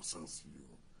let them concern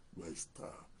you. You are a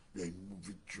star. You are a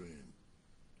movie train.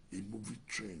 A movie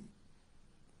train.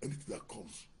 Anything that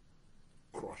comes,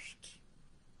 crushed.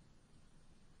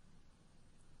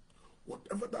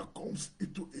 Whatever that comes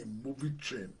into a movie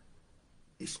train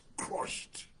is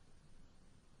crushed.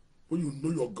 When you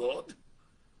know your God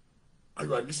and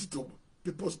you are listening to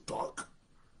people's talk,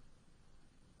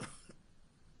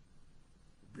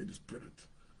 be in the spirit.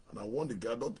 And I warn the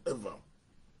guy, don't ever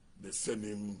they send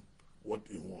him what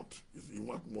he wants. He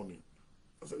wants money.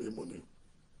 I said, hey, money.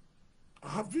 I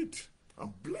have it.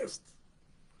 I'm blessed.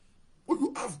 When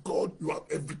you have God, you have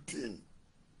everything.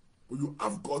 When you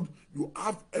have God, you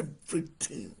have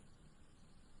everything.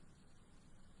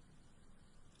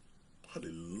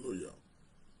 Hallelujah.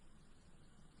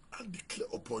 I declare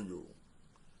upon you,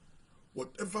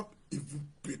 whatever evil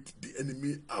pit the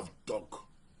enemy have dug,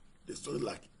 they saw it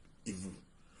like evil.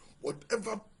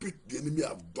 Whatever pit the enemy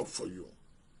have dug for you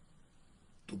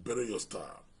to bury your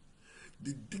star,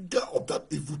 the digger of that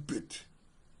evil pit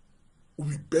will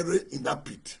be buried in that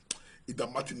pit in the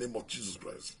mighty name of Jesus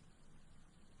Christ.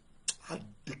 I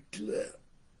declare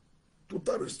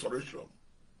total restoration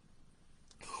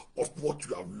of what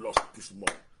you have lost this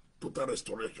month. Total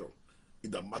restoration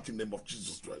in the mighty name of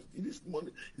Jesus Christ. In this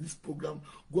morning, in this program,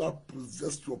 go and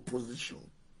possess your position.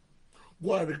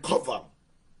 Go and recover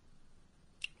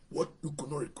what you could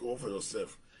not recover for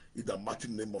yourself in the mighty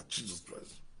name of Jesus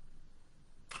Christ.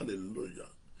 Hallelujah.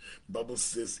 The Bible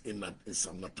says in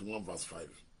Psalm 91 verse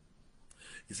 5,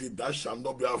 he said, thou shalt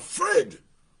not be afraid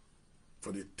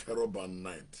for the terror by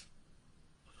night,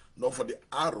 nor for the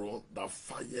arrow that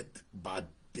fired by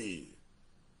day.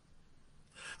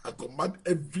 I command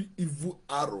every evil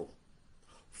arrow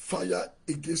fire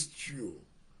against you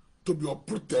to be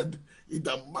uprooted in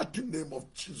the mighty name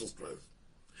of Jesus Christ.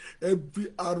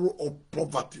 Every arrow of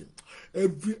poverty,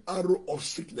 every arrow of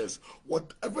sickness,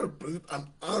 whatever represents an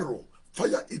arrow,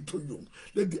 fire into you.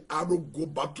 Let the arrow go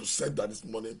back to sender this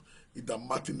morning in the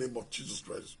mighty name of Jesus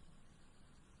Christ.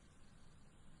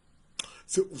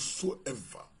 Say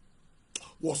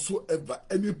whatsoever,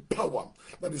 any power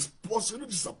that is causing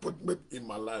disappointment in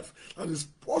my life, that is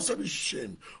causing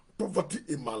shame, poverty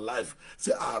in my life,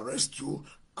 say I arrest you,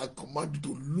 I command you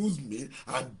to lose me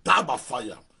and die by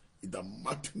fire in the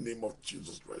mighty name of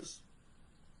Jesus Christ.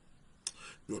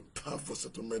 Your time for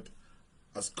settlement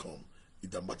has come in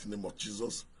the mighty name of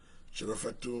Jesus.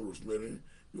 Sherefetu, Rosemary,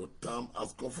 your time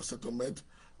has come for settlement.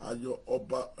 Ayo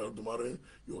Oba Eldumare,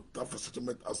 your time for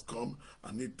settlement has come.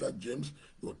 Anita James,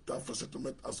 your time for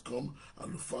settlement has come.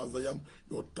 Alufazayam,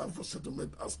 your time for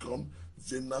settlement has come.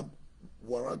 Zainab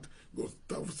Warad, your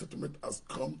time for settlement has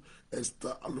come.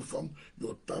 Esther Alufam,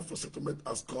 your time for settlement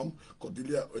has come.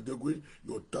 Cordelia Odegwe,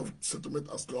 your time for settlement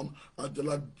has come.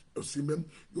 Angela Osimen,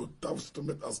 your time for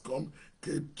settlement has come.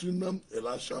 Katrina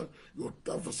Elisha, your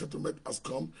time for settlement has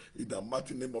come. In the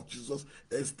mighty name of Jesus.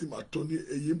 Esteem Atoni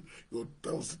Eyim, your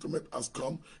time for settlement has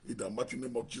come. In the mighty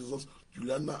name of Jesus.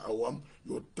 Juliana Awam,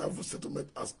 your time for settlement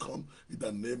has come. In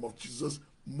the name of Jesus.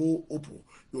 Mo Opo,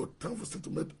 your time for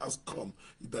settlement has come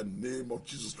in the name of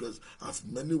Jesus Christ. As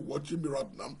many watching me right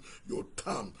now, your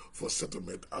time for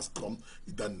settlement has come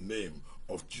in the name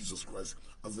of Jesus Christ.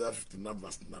 Isaiah 59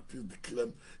 verse 19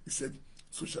 declared, he said,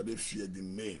 so shall they fear the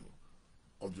name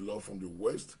of the Lord from the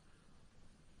west,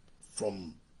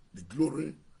 from the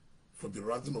glory, from the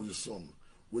rising of the sun,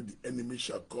 where the enemy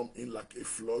shall come in like a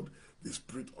flood, the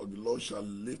Spirit of the Lord shall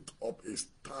lift up a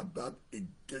standard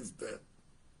against them.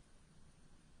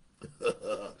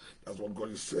 That's what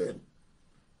God is saying.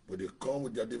 When they come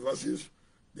with their devices,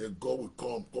 then God will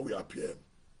come, God will appear.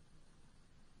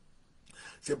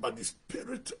 Say, by the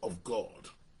Spirit of God,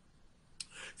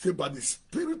 say, by the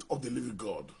Spirit of the living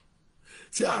God,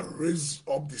 say, I raise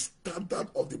up the standard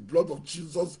of the blood of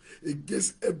Jesus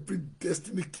against every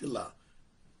destiny killer.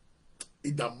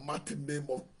 In the mighty name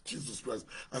of Jesus Christ,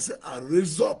 I say, I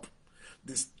raise up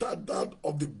the standard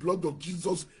of the blood of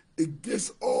Jesus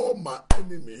against all my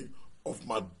enemy of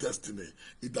my destiny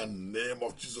in the name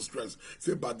of Jesus Christ.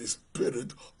 Say, by the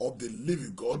Spirit of the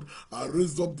living God, I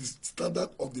raise up the standard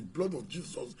of the blood of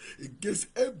Jesus against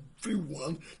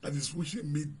everyone that is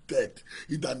wishing me death.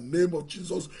 In the name of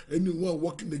Jesus, anyone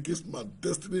working against my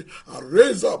destiny, I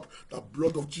raise up the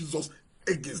blood of Jesus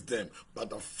against them. By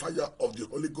the fire of the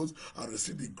Holy Ghost, I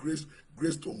receive the grace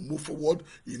to move forward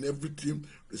in everything.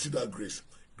 Receive that grace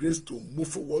to move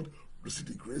forward. Receive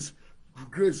the grace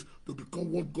to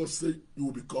become what God said you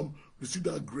will become. Receive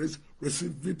that grace,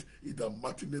 receive it in the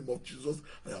mighty name of Jesus.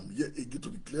 I am here again to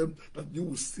declare that you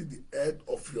will see the head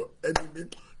of your enemy.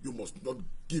 You must not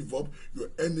give up. Your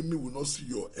enemy will not see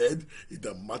your head in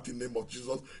the mighty name of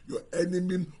Jesus. Your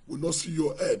enemy will not see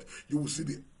your head. You will see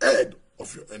the head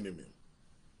of your enemy.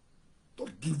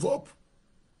 Don't give up.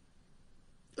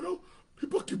 You know,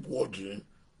 people keep wondering,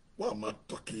 why am I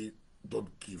talking?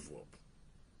 Don't give up.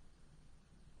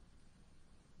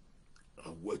 I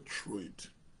went through it.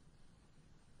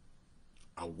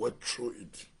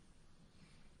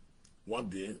 One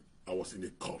day, I was in a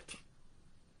court,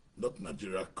 not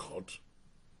Nigeria court,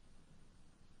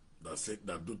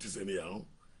 that do this anyhow.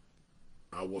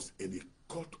 I was in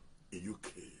a court in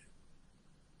UK,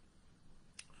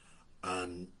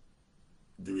 and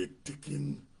they were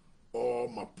taking all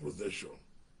my possession,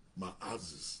 my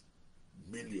houses,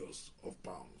 millions of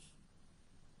pounds.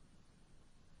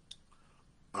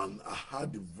 And I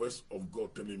heard the voice of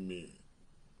God telling me,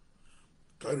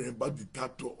 can you remember the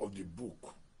title of the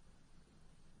book?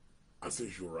 I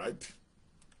said, you right?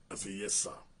 I said, yes,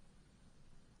 sir.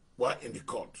 Why in the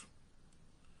court?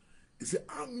 He said,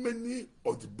 how many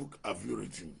of the book have you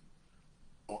written?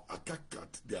 Oh, I can't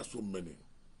count. There are so many.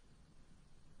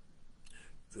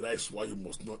 So that is why you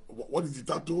must not. What is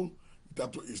the title? The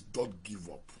title is Don't Give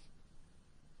Up.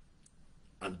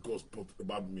 And God spoke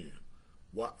about me.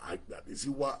 Why you see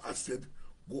why I said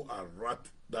go and write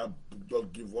that book,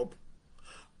 Don't Give Up.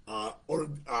 I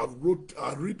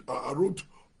wrote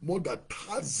more than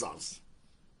thousands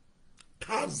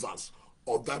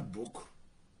of that book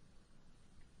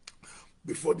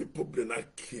before the Pope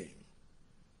Benedict came.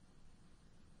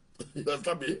 You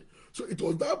understand me? So it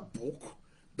was that book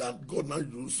that God now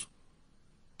used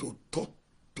to talk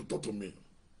to me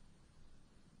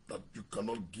that you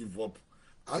cannot give up.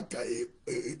 I got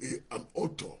an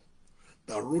author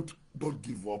that wrote Don't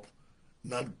Give Up,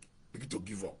 now begin to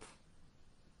give up.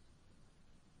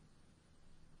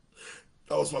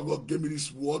 That was why God gave me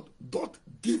this word, don't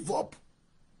give up.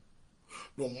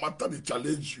 No matter the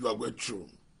challenge you are going through.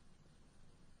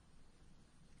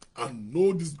 And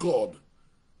know this God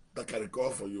that can recover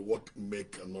for you what men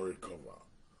cannot recover.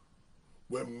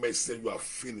 When men say you are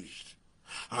finished.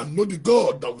 And know the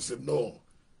God that will say, no,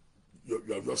 you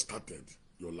have just started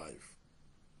your life.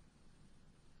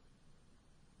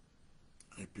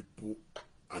 And people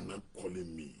are not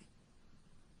calling me.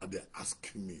 And they're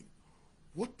asking me,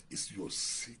 what is your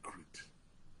secret?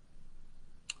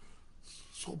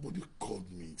 Somebody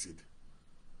called me and said,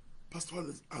 Pastor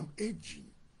Alex, I'm aging.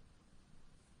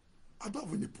 I don't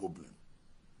have any problem.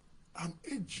 I'm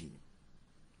aging.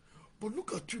 But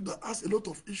look at you that has a lot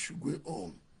of issue going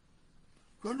on.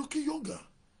 You are looking younger.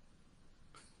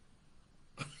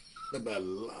 And I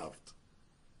laughed.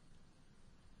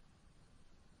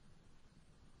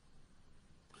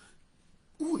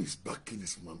 Who is backing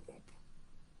this man up?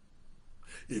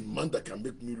 A man that can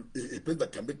make me, a person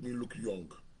that can make me look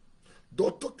young.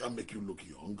 Doctor can make you look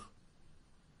young.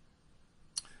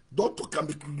 Doctor can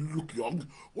make you look young.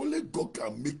 Only God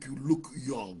can make you look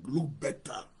young, look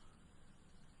better.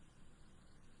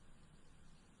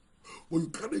 When you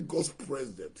carry God's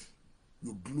presence,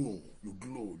 you glow, you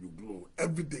glow, you glow.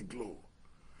 Every day glow.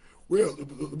 When you're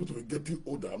able to be getting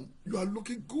older, you are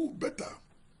looking good, better.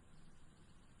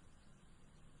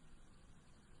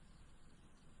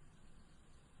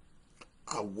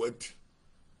 I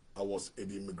was in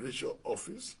the immigration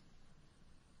office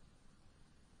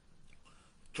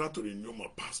trying to renew my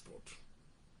passport.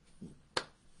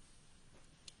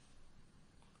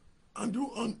 And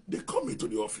they come into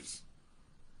the office.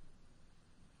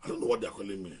 I don't know what they're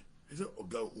calling me. He said, "Oh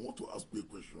God, I want to ask you a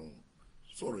question."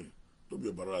 Sorry, don't be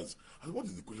embarrassed. I said, "What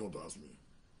is the question you want to ask me?"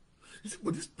 He said,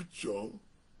 "But this picture,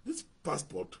 this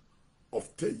passport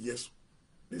of 10 years,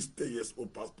 this 10 years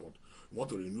old passport, you want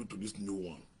to renew to this new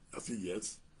one?" I said,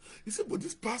 "Yes." He said, "But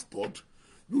this passport,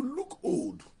 you look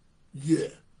old." Yeah.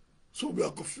 So we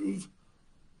are confused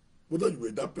whether you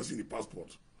were that person in the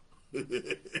passport.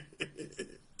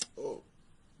 Oh,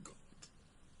 God.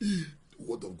 The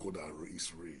word of God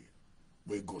is real.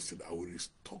 When God said, "I will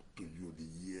restore to you the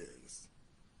years,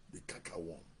 the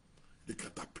cacaworm, the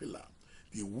caterpillar,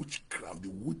 the witchcraft, the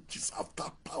witches after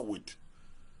power."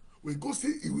 When God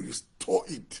said He will restore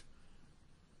it,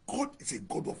 God is a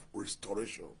God of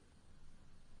restoration.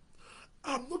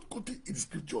 I'm not quoting in the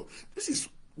scripture. This is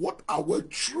what I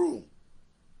went through.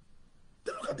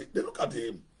 They look at it. They look at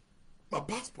him, my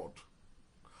passport,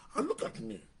 and look at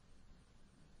me.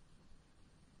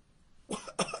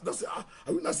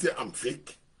 I will not say I'm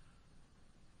fake.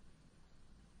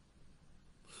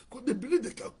 Because they believe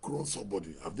they can clone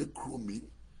somebody. Have they cloned me?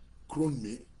 Clone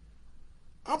me?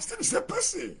 I'm still the same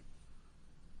person.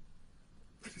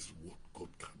 That is what God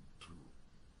can do.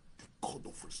 The God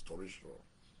of restoration.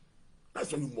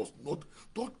 That's why you must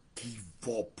don't give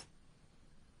up.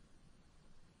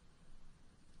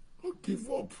 Don't give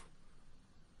up.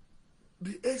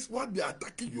 What they are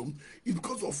attacking you is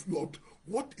because of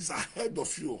what is ahead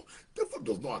of you. Devil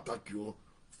does not attack you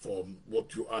from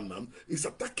what you are now. It's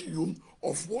attacking you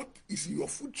of what is in your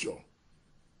future.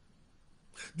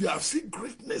 They have seen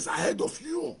greatness ahead of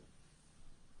you.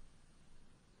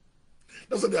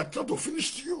 That's why they are trying to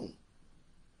finish you.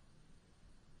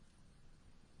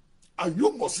 And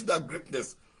you must see that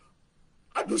greatness.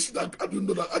 How do you see that? How do you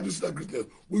know that? How do you see that greatness?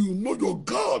 When you know your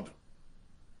God.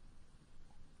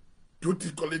 Do you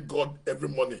think calling God every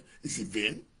morning is in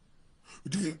vain?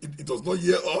 You think it does not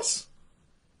hear us?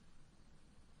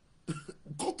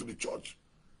 Go to the church.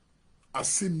 I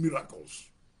see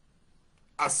miracles.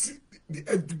 I see the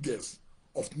evidence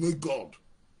of knowing God.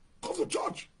 Come to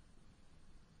church.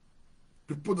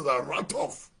 People that are right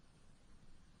off,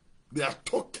 they are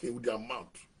talking with their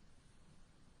mouth.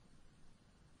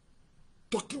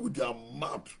 Talking with their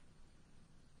mouth.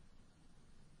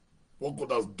 What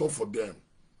God has done for them.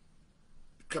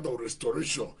 The kind of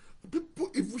restoration. People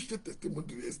even share testimony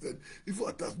to the extent, if you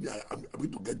attack me, I'm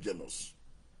going to get jealous.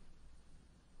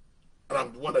 And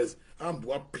I'm the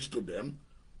one preach to them,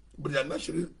 but they are not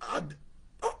sharing.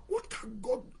 What can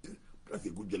God do? That's a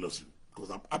good jealousy,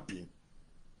 because I'm happy.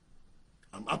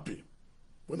 I'm happy.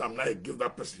 When I'm not against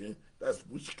that person, that's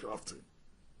witchcraft.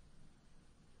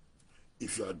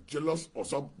 If you are jealous of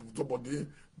somebody,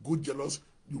 good jealous,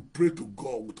 you pray to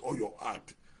God with all your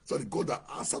heart. So the God that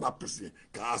answer that person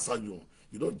can answer you.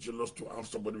 You're not jealous to have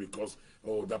somebody because,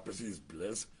 oh, that person is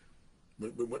blessed.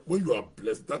 When you are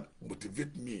blessed, that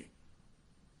motivates me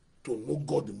to know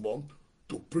God the more,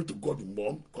 to pray to God the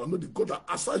more. Because I know the God that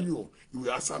answer you, He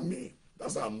will answer me.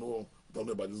 That's how I know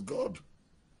about this God.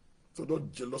 So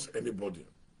don't jealous anybody.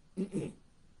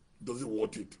 Doesn't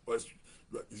want it. Or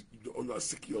you are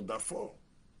seeking your that for.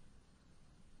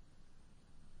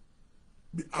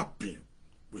 Be happy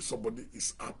when somebody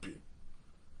is happy.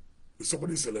 When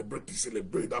somebody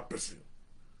celebrate that person.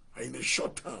 And in a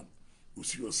short time, you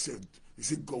see yourself, you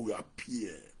see God will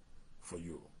appear for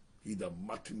you. In the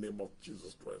mighty name of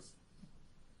Jesus Christ.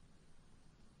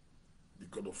 The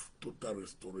God of total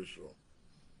restoration.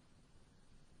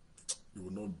 You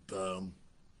will not die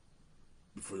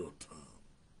before your time.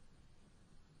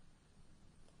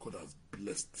 God has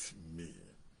blessed me.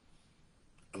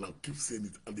 And I'll keep saying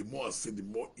it. And the more I say, the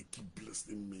more He keeps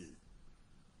blessing me.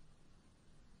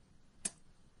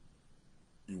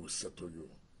 He will settle you.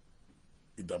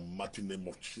 In the mighty name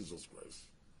of Jesus Christ.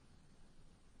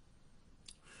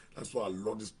 That's why I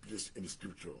love this place in the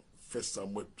scripture. 1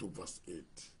 Samuel 2 verse 8.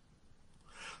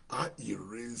 How He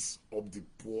raised up the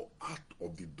poor out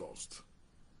of the dust,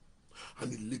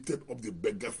 and He lifted up the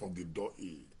beggar from the door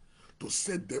to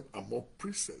set them among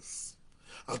princes,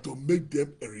 and to make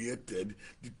them inherited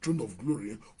the throne of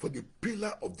glory. For the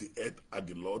pillar of the earth are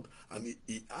the Lord, and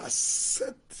He has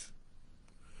set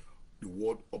the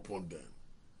word upon them.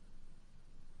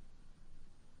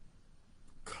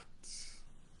 God,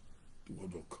 the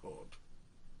word of God.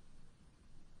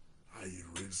 I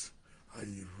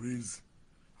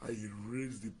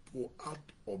raise the poor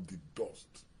out of the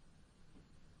dust.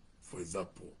 For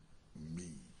example, me,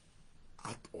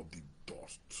 out of the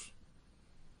dust.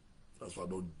 That's why I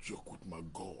don't joke with my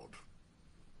God.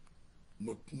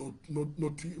 No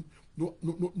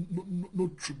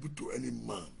tribute to any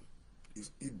man.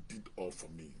 He did all for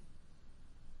me.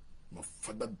 My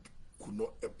father could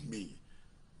not help me.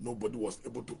 Nobody was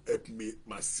able to help me.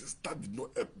 My sister did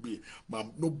not help me.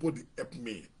 Nobody helped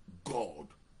me. God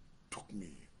took me.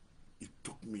 He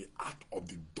took me out of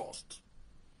the dust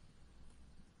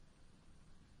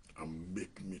and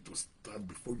make me to stand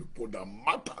before people that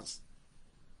matters.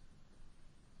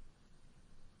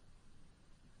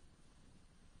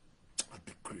 I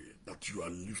decree that you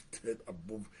are lifted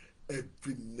above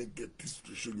every negative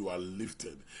situation. You are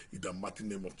lifted in the mighty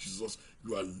name of Jesus.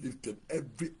 You are lifted.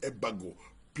 Every embargo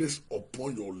placed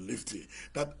upon your lifting,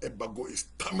 that embargo is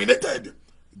terminated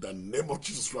in the name of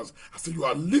Jesus Christ. I say you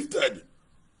are lifted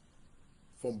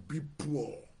from being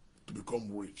poor to become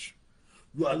rich.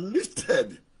 You are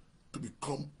lifted to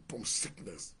become from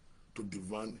sickness to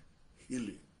divine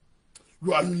healing.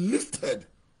 You are lifted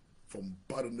from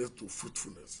barrenness to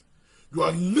fruitfulness. You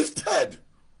are lifted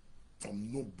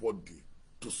from nobody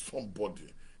to somebody.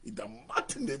 In the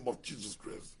mighty name of Jesus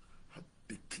Christ, I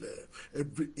declare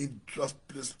every interest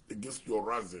placed against your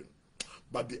rising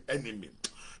by the enemy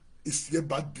is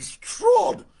hereby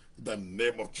destroyed in the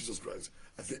name of Jesus Christ.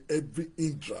 I say every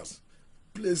interest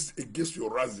placed against your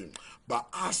rising by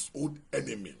household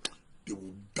enemy, they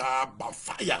will die by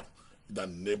fire in the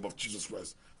name of Jesus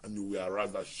Christ, and you will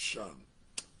arise and shine.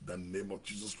 In the name of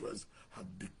Jesus Christ, I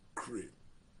decree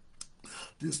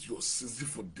this is your season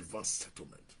for divine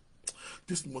settlement.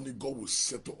 This morning, God will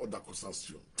settle all that concerns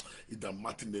you. In the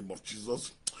mighty name of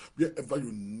Jesus, wherever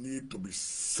you need to be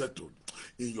settled,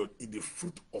 in the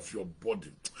fruit of your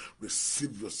body,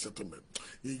 receive your settlement.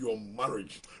 In your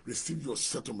marriage, receive your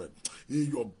settlement.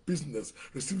 In your business,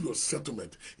 receive your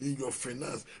settlement. In your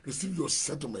finance, receive your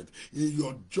settlement. In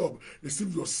your job,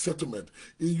 receive your settlement.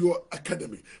 In your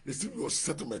academic, receive your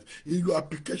settlement. In your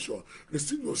application,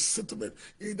 receive your settlement.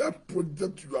 In that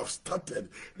project you have started,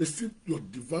 receive your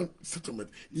divine settlement.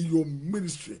 In your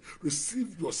ministry,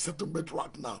 receive your settlement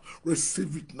right now.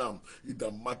 Receive it now in the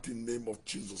mighty name of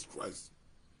Jesus Christ.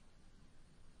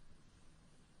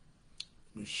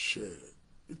 Let me share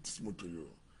a testimony to you.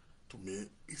 To me,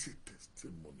 it's a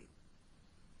testimony.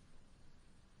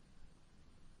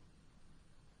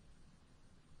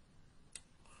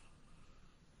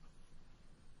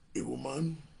 A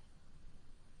woman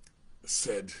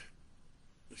said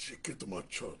she came to my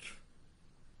church.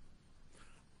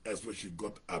 That's where she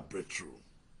got her breakthrough.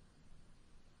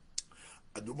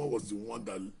 And the woman was the one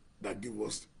that gave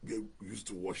us, we used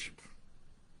to worship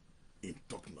in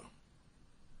Tokna.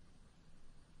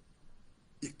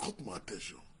 It caught my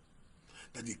attention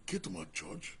that he came to my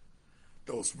church.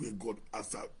 That was where God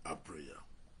answered our prayer.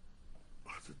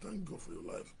 I said, thank God for your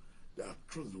life. That I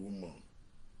trust the woman.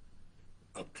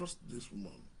 I trust this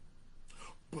woman.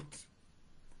 But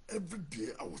every day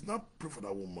I was not praying for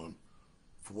that woman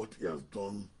for what he has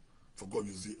done, for God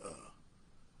using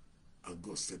her. And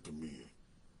God said to me,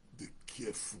 be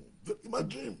careful. In my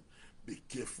dream, be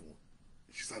careful.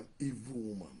 She's an evil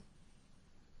woman.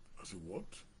 I said, what?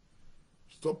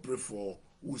 Stop praying for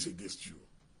who is against you.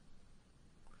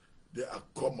 Then I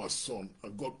called my son,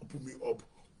 and God opened me up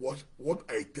what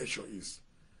our intention is.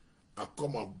 I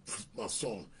called my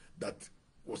son that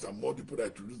was among the people that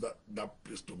introduced that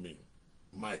place to me.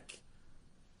 Mike.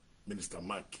 Minister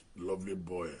Mike. Lovely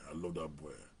boy. I love that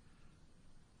boy.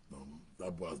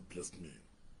 That boy has blessed me.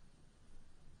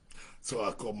 So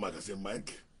I called Mike. I said,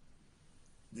 Mike,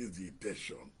 this is the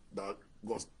intention that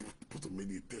God put on me,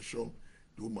 the intention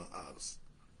the woman has.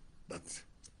 That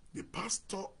the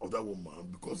pastor of that woman,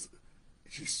 because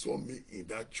she saw me in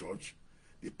that church.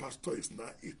 The pastor is now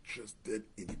interested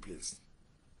in the place.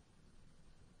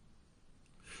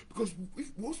 Because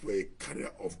if most were a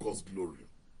carrier of God's glory,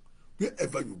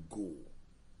 wherever you go,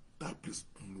 that place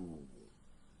blew.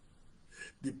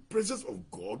 The presence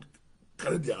of God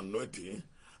carried the anointing,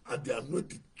 and the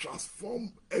anointing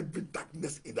transformed every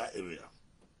darkness in that area.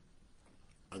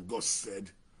 And God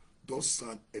said, don't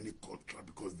sign any contract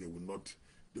because they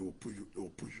will push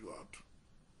you out.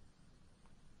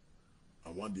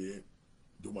 And one day,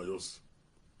 the woman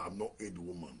I'm not a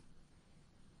woman.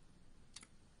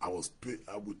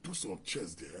 We took some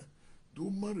chairs there. The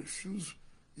woman refused.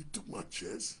 He took my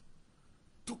chairs,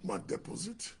 took my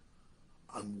deposit,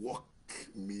 and walked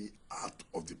me out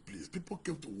of the place. People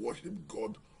came to worship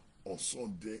God on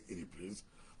Sunday in the place,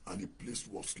 and the place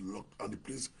was locked, and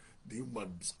the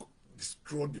woman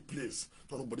destroyed the place,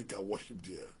 so nobody can worship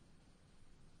there.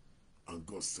 And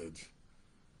God said,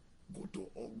 go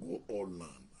online.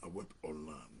 I went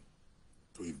online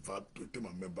to tell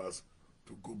my members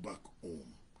to go back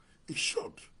home. It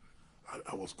shocked.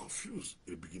 I was confused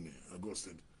in the beginning. And God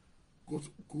said, go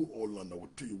online. I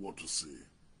will tell you what to say.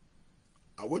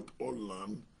 I went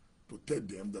online to tell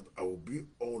them that I will be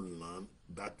online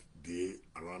that day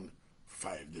around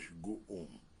 5. They should go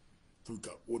home so we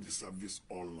can hold the service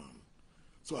online.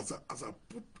 So as I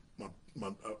put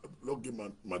log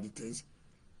in my details,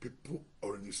 people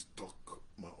already stuck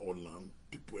my online,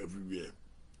 people everywhere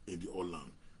in the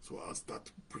online. So I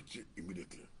start preaching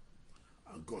immediately.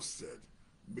 And God said,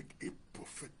 make a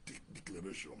prophetic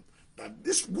declaration that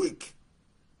this week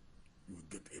you will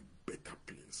get a better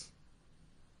place.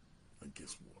 And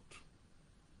guess what?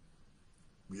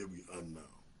 Where we are now,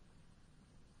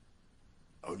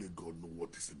 only God knows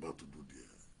what He's about to do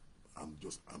there. I'm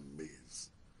just amazed.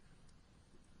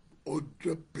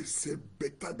 100%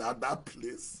 better than that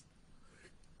place,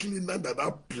 cleaner than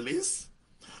that place.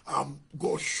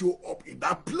 God show up in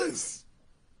that place.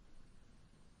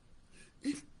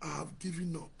 If I have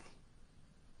given up,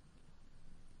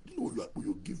 you know, when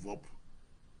you give up,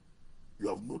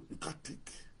 you can't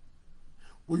take.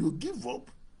 When you give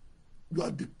up, you are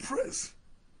depressed.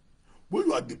 When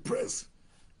you are depressed,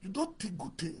 you don't think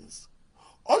good things.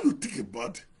 All you think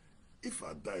about, if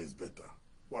I die is better.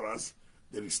 Whereas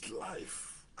there is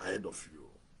life ahead of you.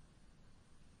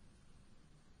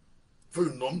 For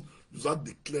you know, you start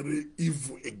declaring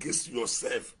evil against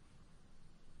yourself.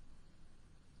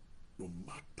 No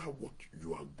matter what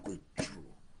you are going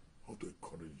through, I want to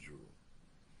encourage you.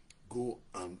 Go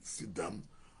and sit down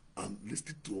and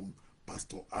listen to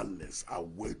Pastor Alex. I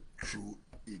went through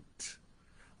it.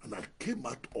 And I came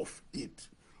out of it.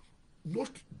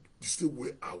 Not the same way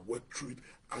I went through it.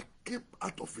 I came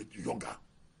out of it younger.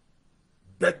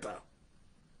 Better.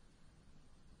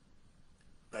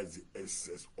 That's the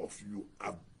essence of you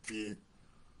having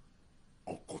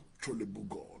uncontrollable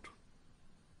God.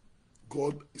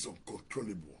 God is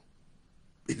uncontrollable.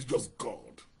 It's just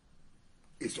God.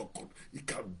 He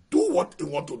can do what he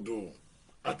wants to do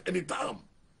at any time.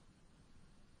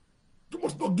 You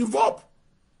must not give up.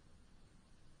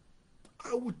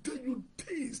 I will tell you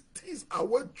things I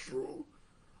went through,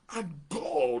 and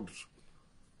God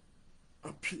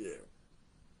appeared.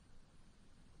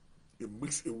 He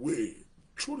makes a way.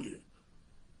 Truly,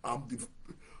 I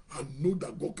know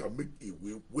that God can make a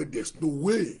way where there's no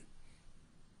way.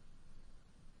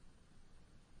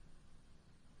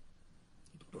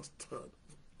 You understand?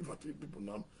 If I tell you people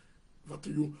now, if I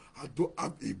tell you I don't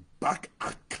have a bank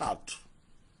account,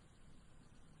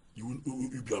 you'll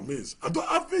be amazed. I don't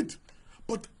have it.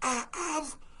 But I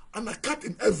have an account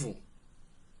in heaven.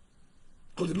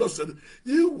 Because the Lord said,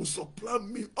 He will supply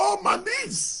me all my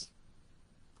needs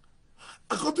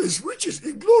according to His riches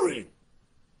in glory.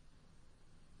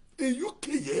 In UK,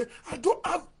 yeah, I don't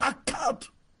have account.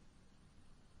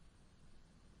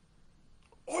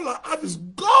 All I have is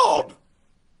God.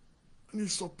 And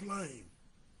He's supplying.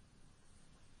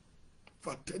 If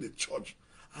I tell the church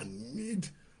I need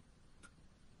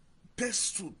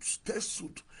test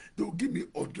suit, they will give me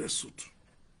 100 suit.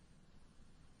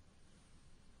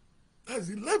 That's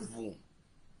the level.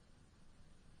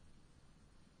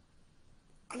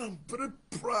 And I'm very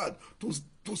proud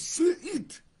to say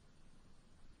it.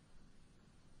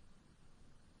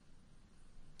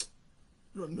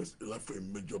 You are next in life for a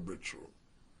major breakthrough.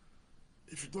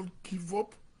 If you don't give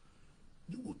up,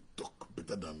 you will talk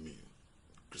better than me.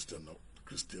 Christian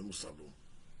Usalo.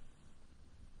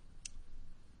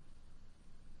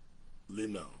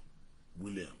 Lena,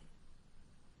 William,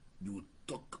 you will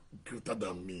talk greater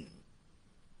than me.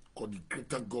 Because the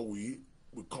greater God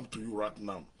will come to you right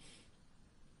now.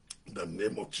 In the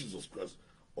name of Jesus Christ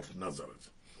of Nazareth.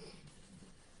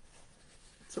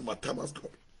 Say, my time has come.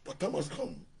 My time has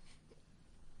come.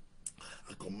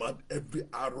 I command every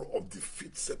arrow of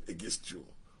defeat set against you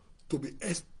to be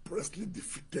expressly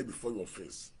defeated before your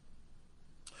face.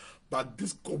 But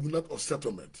this covenant of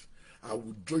settlement, I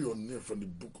will draw your name from the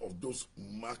book of those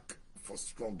marked for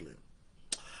strongly.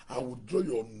 I will draw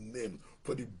your name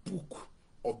for the book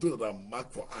of those that are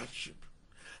marked for hardship.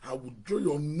 I will draw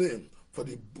your name for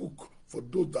the book for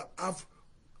those that have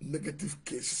negative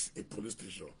cases in police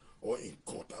station or in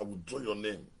court. I will draw your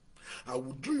name. I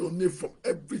will draw your name from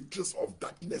every trace of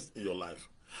darkness in your life.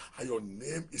 And your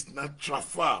name is now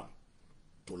transferred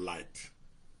to light.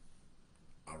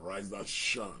 Arise and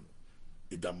shine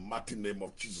in the mighty name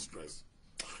of Jesus Christ.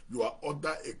 You are under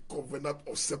a covenant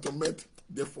of settlement.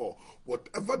 Therefore,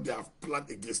 whatever they have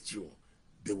planned against you,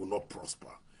 they will not prosper.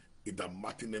 In the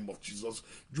mighty name of Jesus,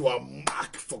 you are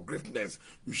marked for greatness.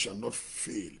 You shall not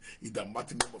fail. In the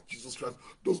mighty name of Jesus Christ,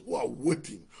 those who are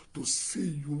waiting to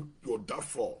see your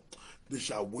downfall, they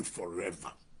shall wait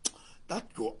forever. That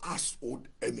your household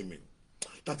enemy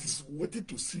that is waiting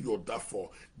to see your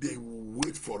downfall, they will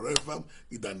wait forever.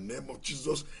 In the name of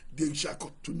Jesus, they shall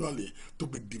continually to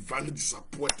be divinely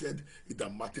disappointed. In the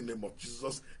mighty name of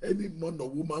Jesus, any man or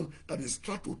woman that is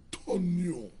trying to turn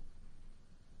you,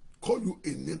 call you a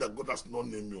name that God has not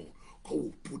named you, God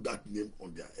will put that name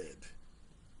on their head.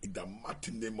 In the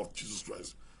mighty name of Jesus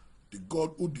Christ, the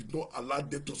God who did not allow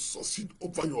them to succeed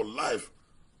over your life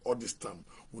all this time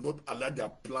will not allow their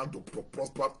plan to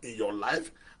prosper in your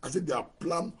life. I said their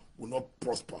plan will not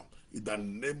prosper. In the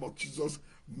name of Jesus,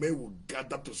 men will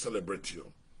gather to celebrate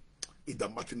you. In the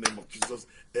mighty name of Jesus,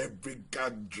 every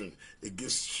gathering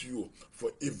against you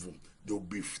for evil, they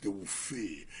will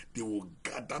fail. They will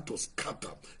gather to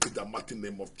scatter. In the mighty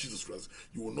name of Jesus Christ,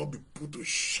 you will not be put to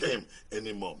shame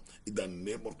anymore. In the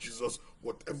name of Jesus,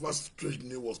 whatever strange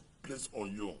name was placed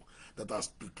on you that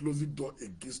has closed door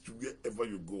against you wherever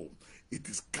you go, it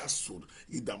is cancelled.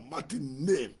 In the mighty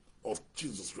name of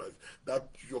Jesus Christ, that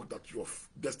yoke that your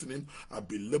destiny have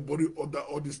been laboring under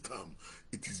all this time,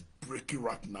 it is breaking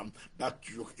right now. That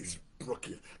yoke is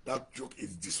broken. That yoke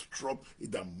is destroyed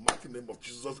in the mighty name of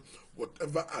Jesus.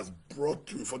 Whatever has brought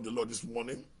you before the Lord this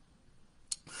morning,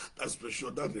 that special,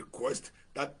 that request,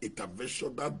 that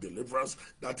intervention, that deliverance,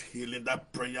 that healing,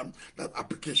 that prayer, that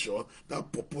application,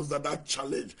 that proposal, that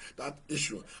challenge, that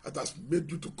issue that has made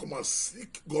you to come and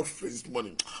seek God's face this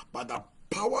morning, by the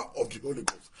power of the Holy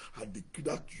Ghost, I decree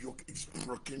that yoke is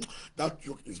broken. That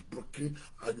yoke is broken,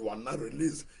 and you are now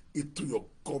released into your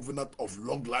covenant of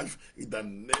long life. In the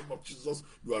name of Jesus,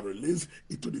 you are released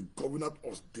into the covenant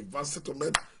of divine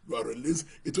settlement. You are released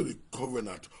into the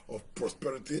covenant of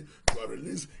prosperity. You are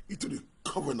released into the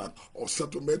covenant of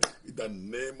settlement. In the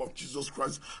name of Jesus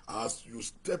Christ, as you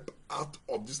step out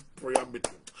of this prayer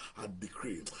meeting, I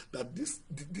decree that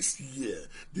this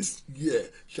year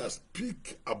shall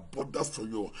speak abundance for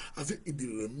you. I say in the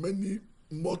remaining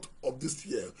month of this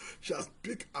year shall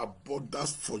speak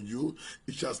abundance for you.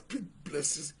 It shall speak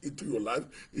blessings into your life.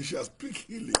 It shall speak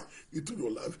healing into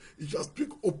your life. It shall speak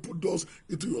open doors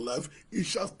into your life. It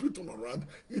shall speak turnaround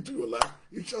into your life.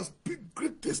 It shall speak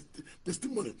great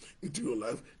testimony into your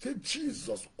life. Say,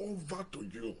 Jesus, over to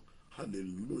you.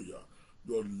 Hallelujah.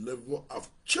 Your level have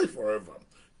changed forever.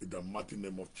 In the mighty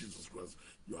name of Jesus Christ,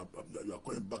 you are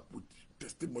coming back with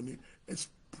testimony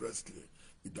expressly.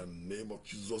 In the name of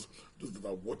Jesus, those that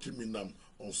are watching me now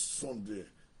on Sunday,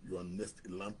 you are next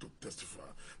in line to testify.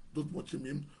 Those watching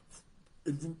me,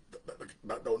 even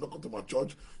that will not come to my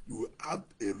church, you will have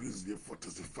a reason for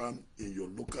testifying in your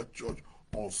local church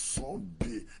on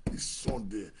Sunday, this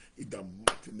Sunday, in the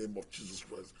mighty name of Jesus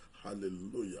Christ.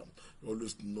 Hallelujah. You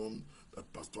always know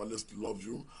that Pastor Alex loves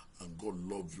you, and God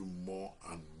loves you more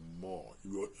and more.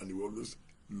 And he will always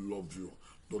love you.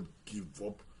 Don't give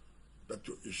up. That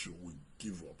your issue will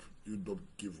give up. You don't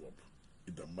give up.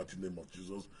 In the mighty name of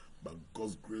Jesus, by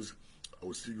God's grace, I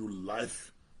will see you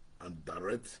live and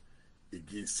direct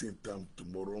again same time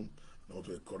tomorrow. And I want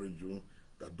to encourage you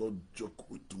that don't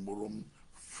joke with tomorrow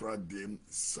Friday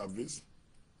service.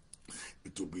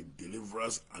 It will be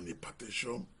deliverance and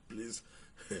impartation. Please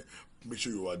make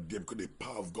sure you are there, because the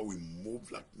power of God will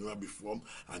move like never before,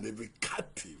 and every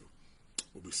captive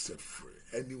will be set free.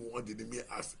 Anyone the enemy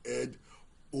has heard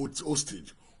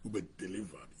hostage will be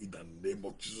delivered in the name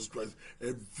of Jesus Christ.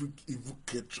 Every evil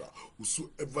caterer,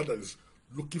 whosoever that is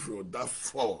looking for your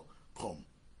downfall, come.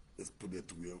 Let's put it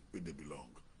to where they belong.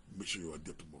 Make sure you are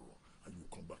there tomorrow, and you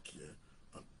come back here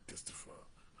and testify.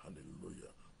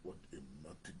 Hallelujah. What a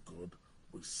mighty God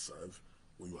we serve.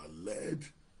 When you are led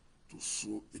to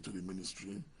sow into the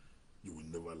ministry, you will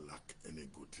never lack any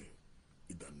good thing.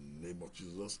 In the name of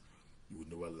Jesus, You will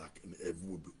never lack, and heaven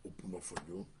will be open up for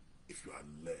you if you are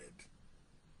led.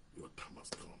 Your time has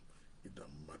come. In the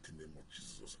mighty name of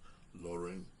Jesus.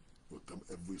 Lauren, your time,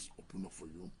 heaven is open up for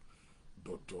you.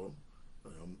 Daughter,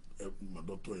 my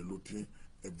daughter Eloti,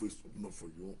 heaven is open up for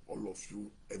you. All of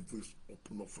you, heaven is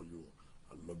open up for you.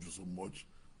 I love you so much,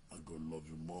 and God love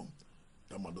you more.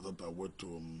 Tell my daughter that I went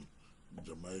to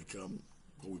Jamaica,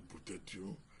 God will protect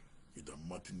you. In the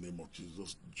mighty name of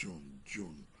Jesus.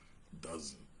 June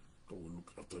doesn't. God will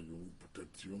look after you, will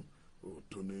protect you. Oh,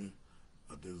 Tony,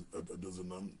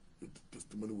 Adesanam, the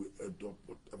testimony will end up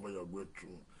whatever you are going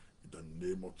through. In the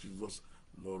name of Jesus.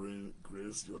 Lauren,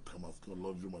 Grace, your time has come.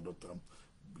 Love you, my daughter.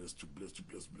 Bless you,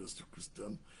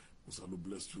 Christian. Musalu,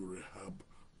 bless you, Rehab.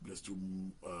 Bless you,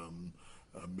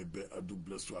 maybe I do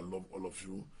bless you. I love all of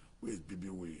you. Where is BB?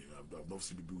 I've not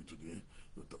seen BB today.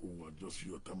 Just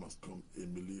your time has come.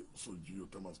 Emily, also your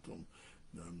time has come.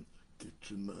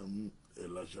 Katrina,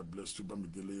 Elijah, bless you.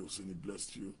 Bamidele, Oseni,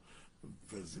 bless you.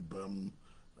 Vezibam,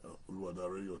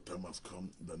 Uluwadare, your time has come.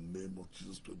 In the name of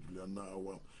Jesus, Juliana,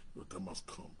 your time has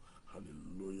come.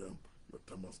 Hallelujah, your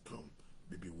time has come.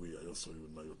 Baby, I also saw you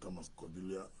now. Your time has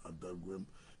Cordelia, Adagwem,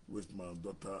 with my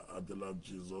daughter Adela,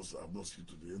 Jesus. I have not seen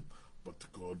you today, but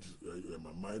God, you're in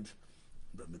my mind.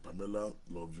 Then Pamela,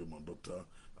 love you, my daughter.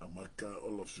 Amaka,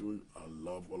 all of you, I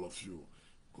love all of you.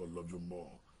 God love you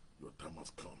more. Your time has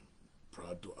come.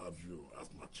 Proud to have you as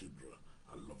my children.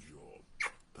 I love you all.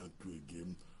 Thank you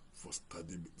again for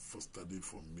studying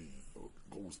for me.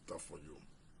 God will start for you.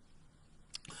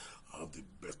 I have the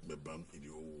best member in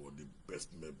the whole world, the best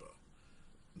member.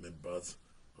 Members,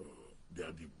 they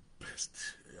are the best.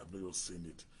 I'm not just saying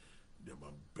it. They are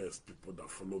my best people that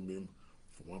follow me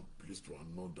from one place to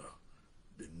another.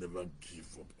 They never give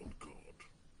up on God.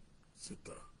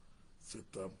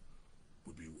 Satan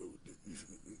will be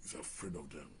is afraid of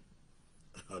them.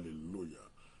 Hallelujah.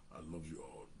 I love you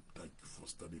all. Thank you for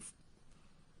studying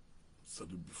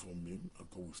before me, and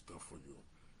God will start for you.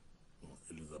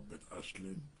 Elizabeth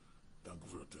Ashley, thank you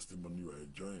for your testimony. You are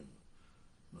enjoying.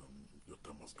 Your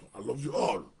time has come. I love you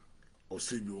all. I'll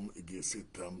see you again same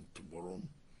time tomorrow.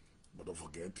 But don't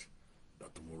forget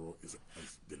that tomorrow is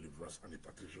deliverance and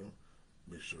impartation.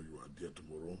 Make sure you are there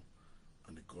tomorrow,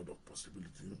 and the God of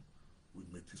possibility will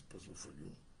make this possible for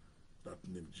you. That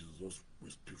name Jesus will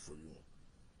speak for you.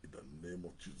 In the name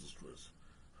of Jesus Christ.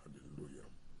 Hallelujah.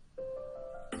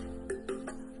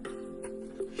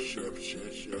 Share.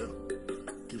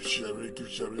 Keep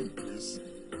sharing, please.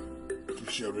 Keep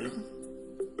sharing.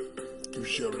 I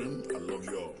love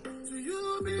you all. To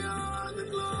you be all the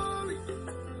glory.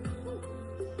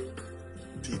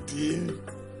 Titi,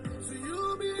 To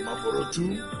you be Maboro too.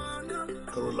 the honor.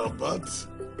 Carola Bat,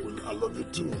 I love you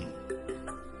too.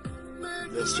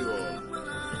 Make Bless you all.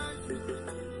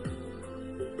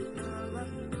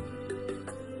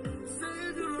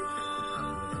 Save your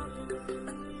all.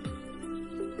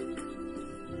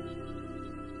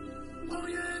 Oh,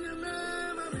 yeah, the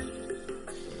memory.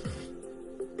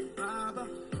 Baba.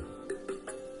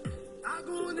 I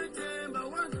go in the chamber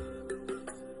one.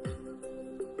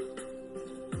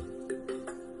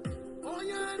 Oh,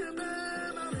 yeah, the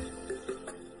memory.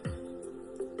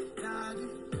 Daddy.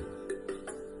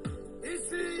 It's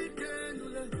the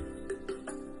candle.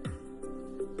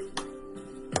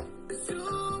 It's you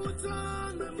who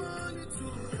turn my money to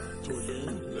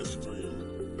Toyin, bless you, Toyin.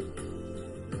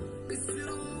 It's you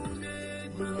who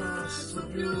made my life so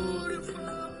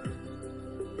beautiful.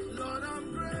 Lord, I'm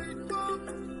grateful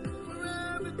for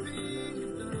everything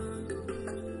you've done.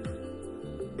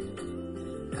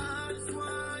 That's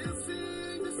why I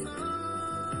sing the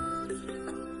song to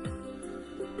you.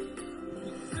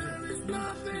 There is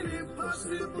nothing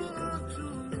impossible unto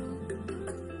you.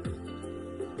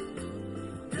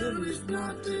 There is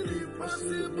nothing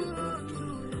impossible unto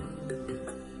you.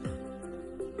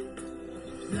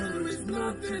 There is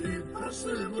nothing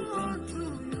impossible unto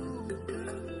you.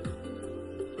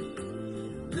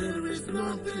 There is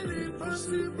nothing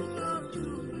impossible unto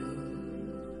you.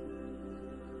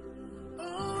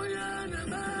 Oh, yeah, the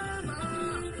mama,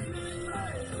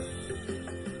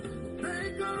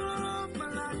 maker of my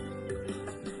life.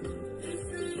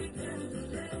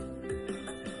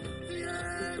 The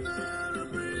air that I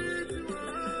breathe you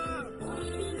up.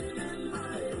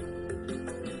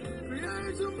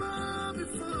 Create your mind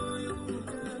before you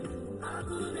can. I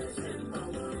couldn't change my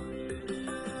world.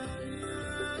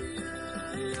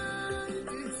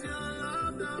 It's your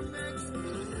love that makes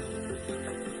me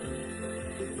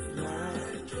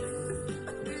like you.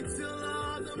 It's your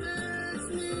love that makes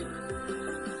me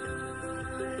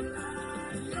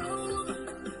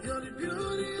you're the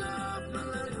beauty of my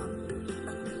life.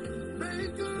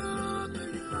 Maker of the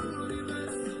universe.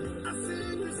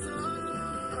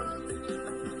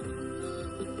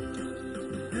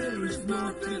 There is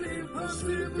nothing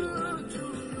impossible unto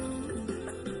you.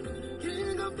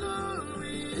 King of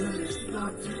glory, there is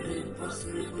nothing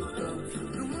impossible unto you.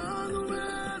 The one who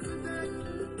has the day,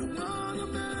 the one who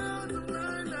made the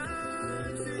blind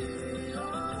eye see.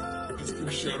 Oh, Just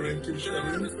keep sharing, keep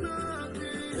sharing.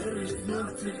 there is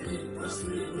nothing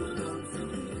impossible unto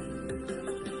you.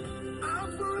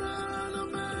 Alpha and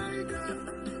Omega,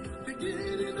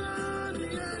 beginning and the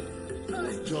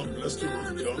end. John, bless you,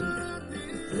 John.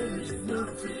 There is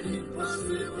nothing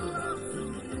impossible unto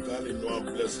you. Darling Noah,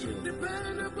 bless you.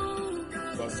 Dependable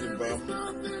God, Fasibam,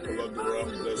 Olodura,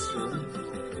 bless you.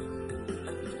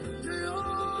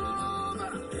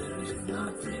 Jehovah, there is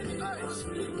nothing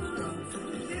impossible unto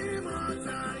you.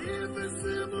 Immortal,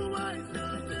 invisible, wise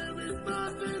God, there is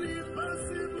nothing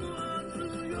impossible unto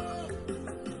you.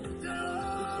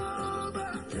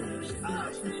 Jehovah, there is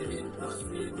nothing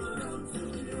impossible unto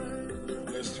you.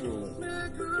 Bless you.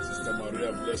 Sister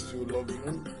Maria, bless you, love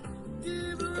you.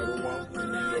 Karuma,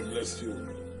 Emilio, bless you.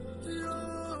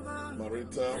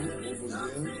 Marita,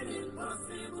 Mubuzin,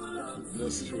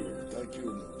 bless you. Thank you,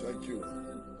 thank you.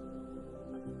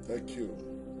 Thank you.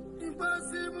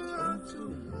 Impossible unto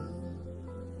you.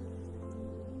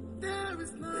 There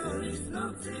is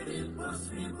nothing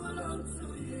impossible unto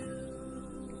you.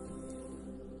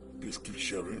 Please keep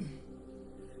sharing.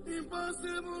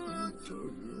 Impossible unto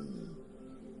you.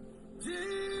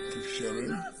 Keep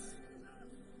sharing.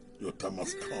 Your time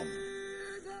has come.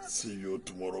 See you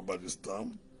tomorrow by this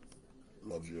time.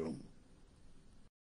 Love you.